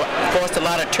defense, forced a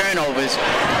lot of turnovers,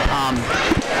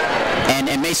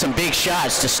 and made some big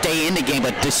shots to stay in the game,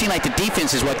 but it seemed like the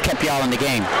defense is what kept y'all in the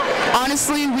game.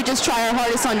 Honestly, we just try our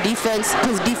hardest on defense,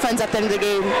 because defense at the end of the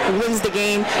game wins the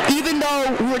game. Even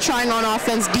though we were trying on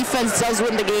offense, defense does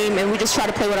win the game, and we just try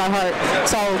to play with our heart.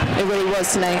 That's all it really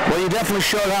was tonight. Well, you definitely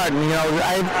showed heart, and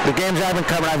the games I've been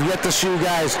covering, I've yet to see you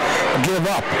guys give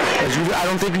up. I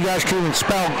don't think you guys can even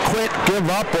spell quit, give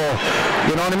up, or,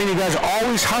 you know what I mean? You guys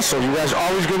always hustle. You guys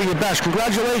always give it your best.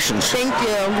 Congratulations. Thank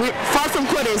you. We're far from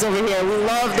quitters over here. We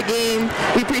love the game.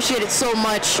 We appreciate it so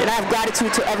much, and I have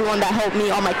gratitude to everyone that helped me,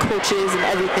 all my coaches and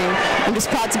everything. I'm just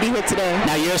proud to be here today.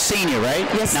 Now, you're a senior, right?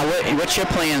 Yes. Now, what's your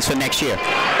plans for next year?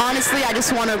 Honestly, I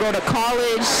just want to go to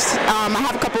college. I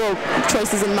have a couple of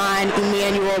choices in mind,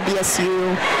 Emmanuel,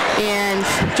 BSU, and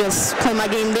just play my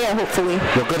game there, hopefully.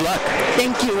 Well, good luck.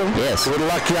 Thank you. Yes. Good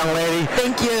luck, young lady.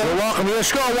 Thank you. You're welcome. Your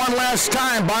score one last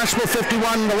time. Barnstable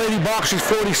 51, the Lady Boxers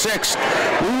 46.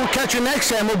 We will catch you next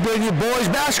time. We'll bring you boys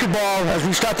basketball as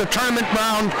we start the tournament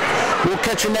round. We'll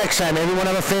catch you next time. Everyone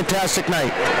have a fantastic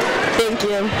night. Thank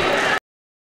you.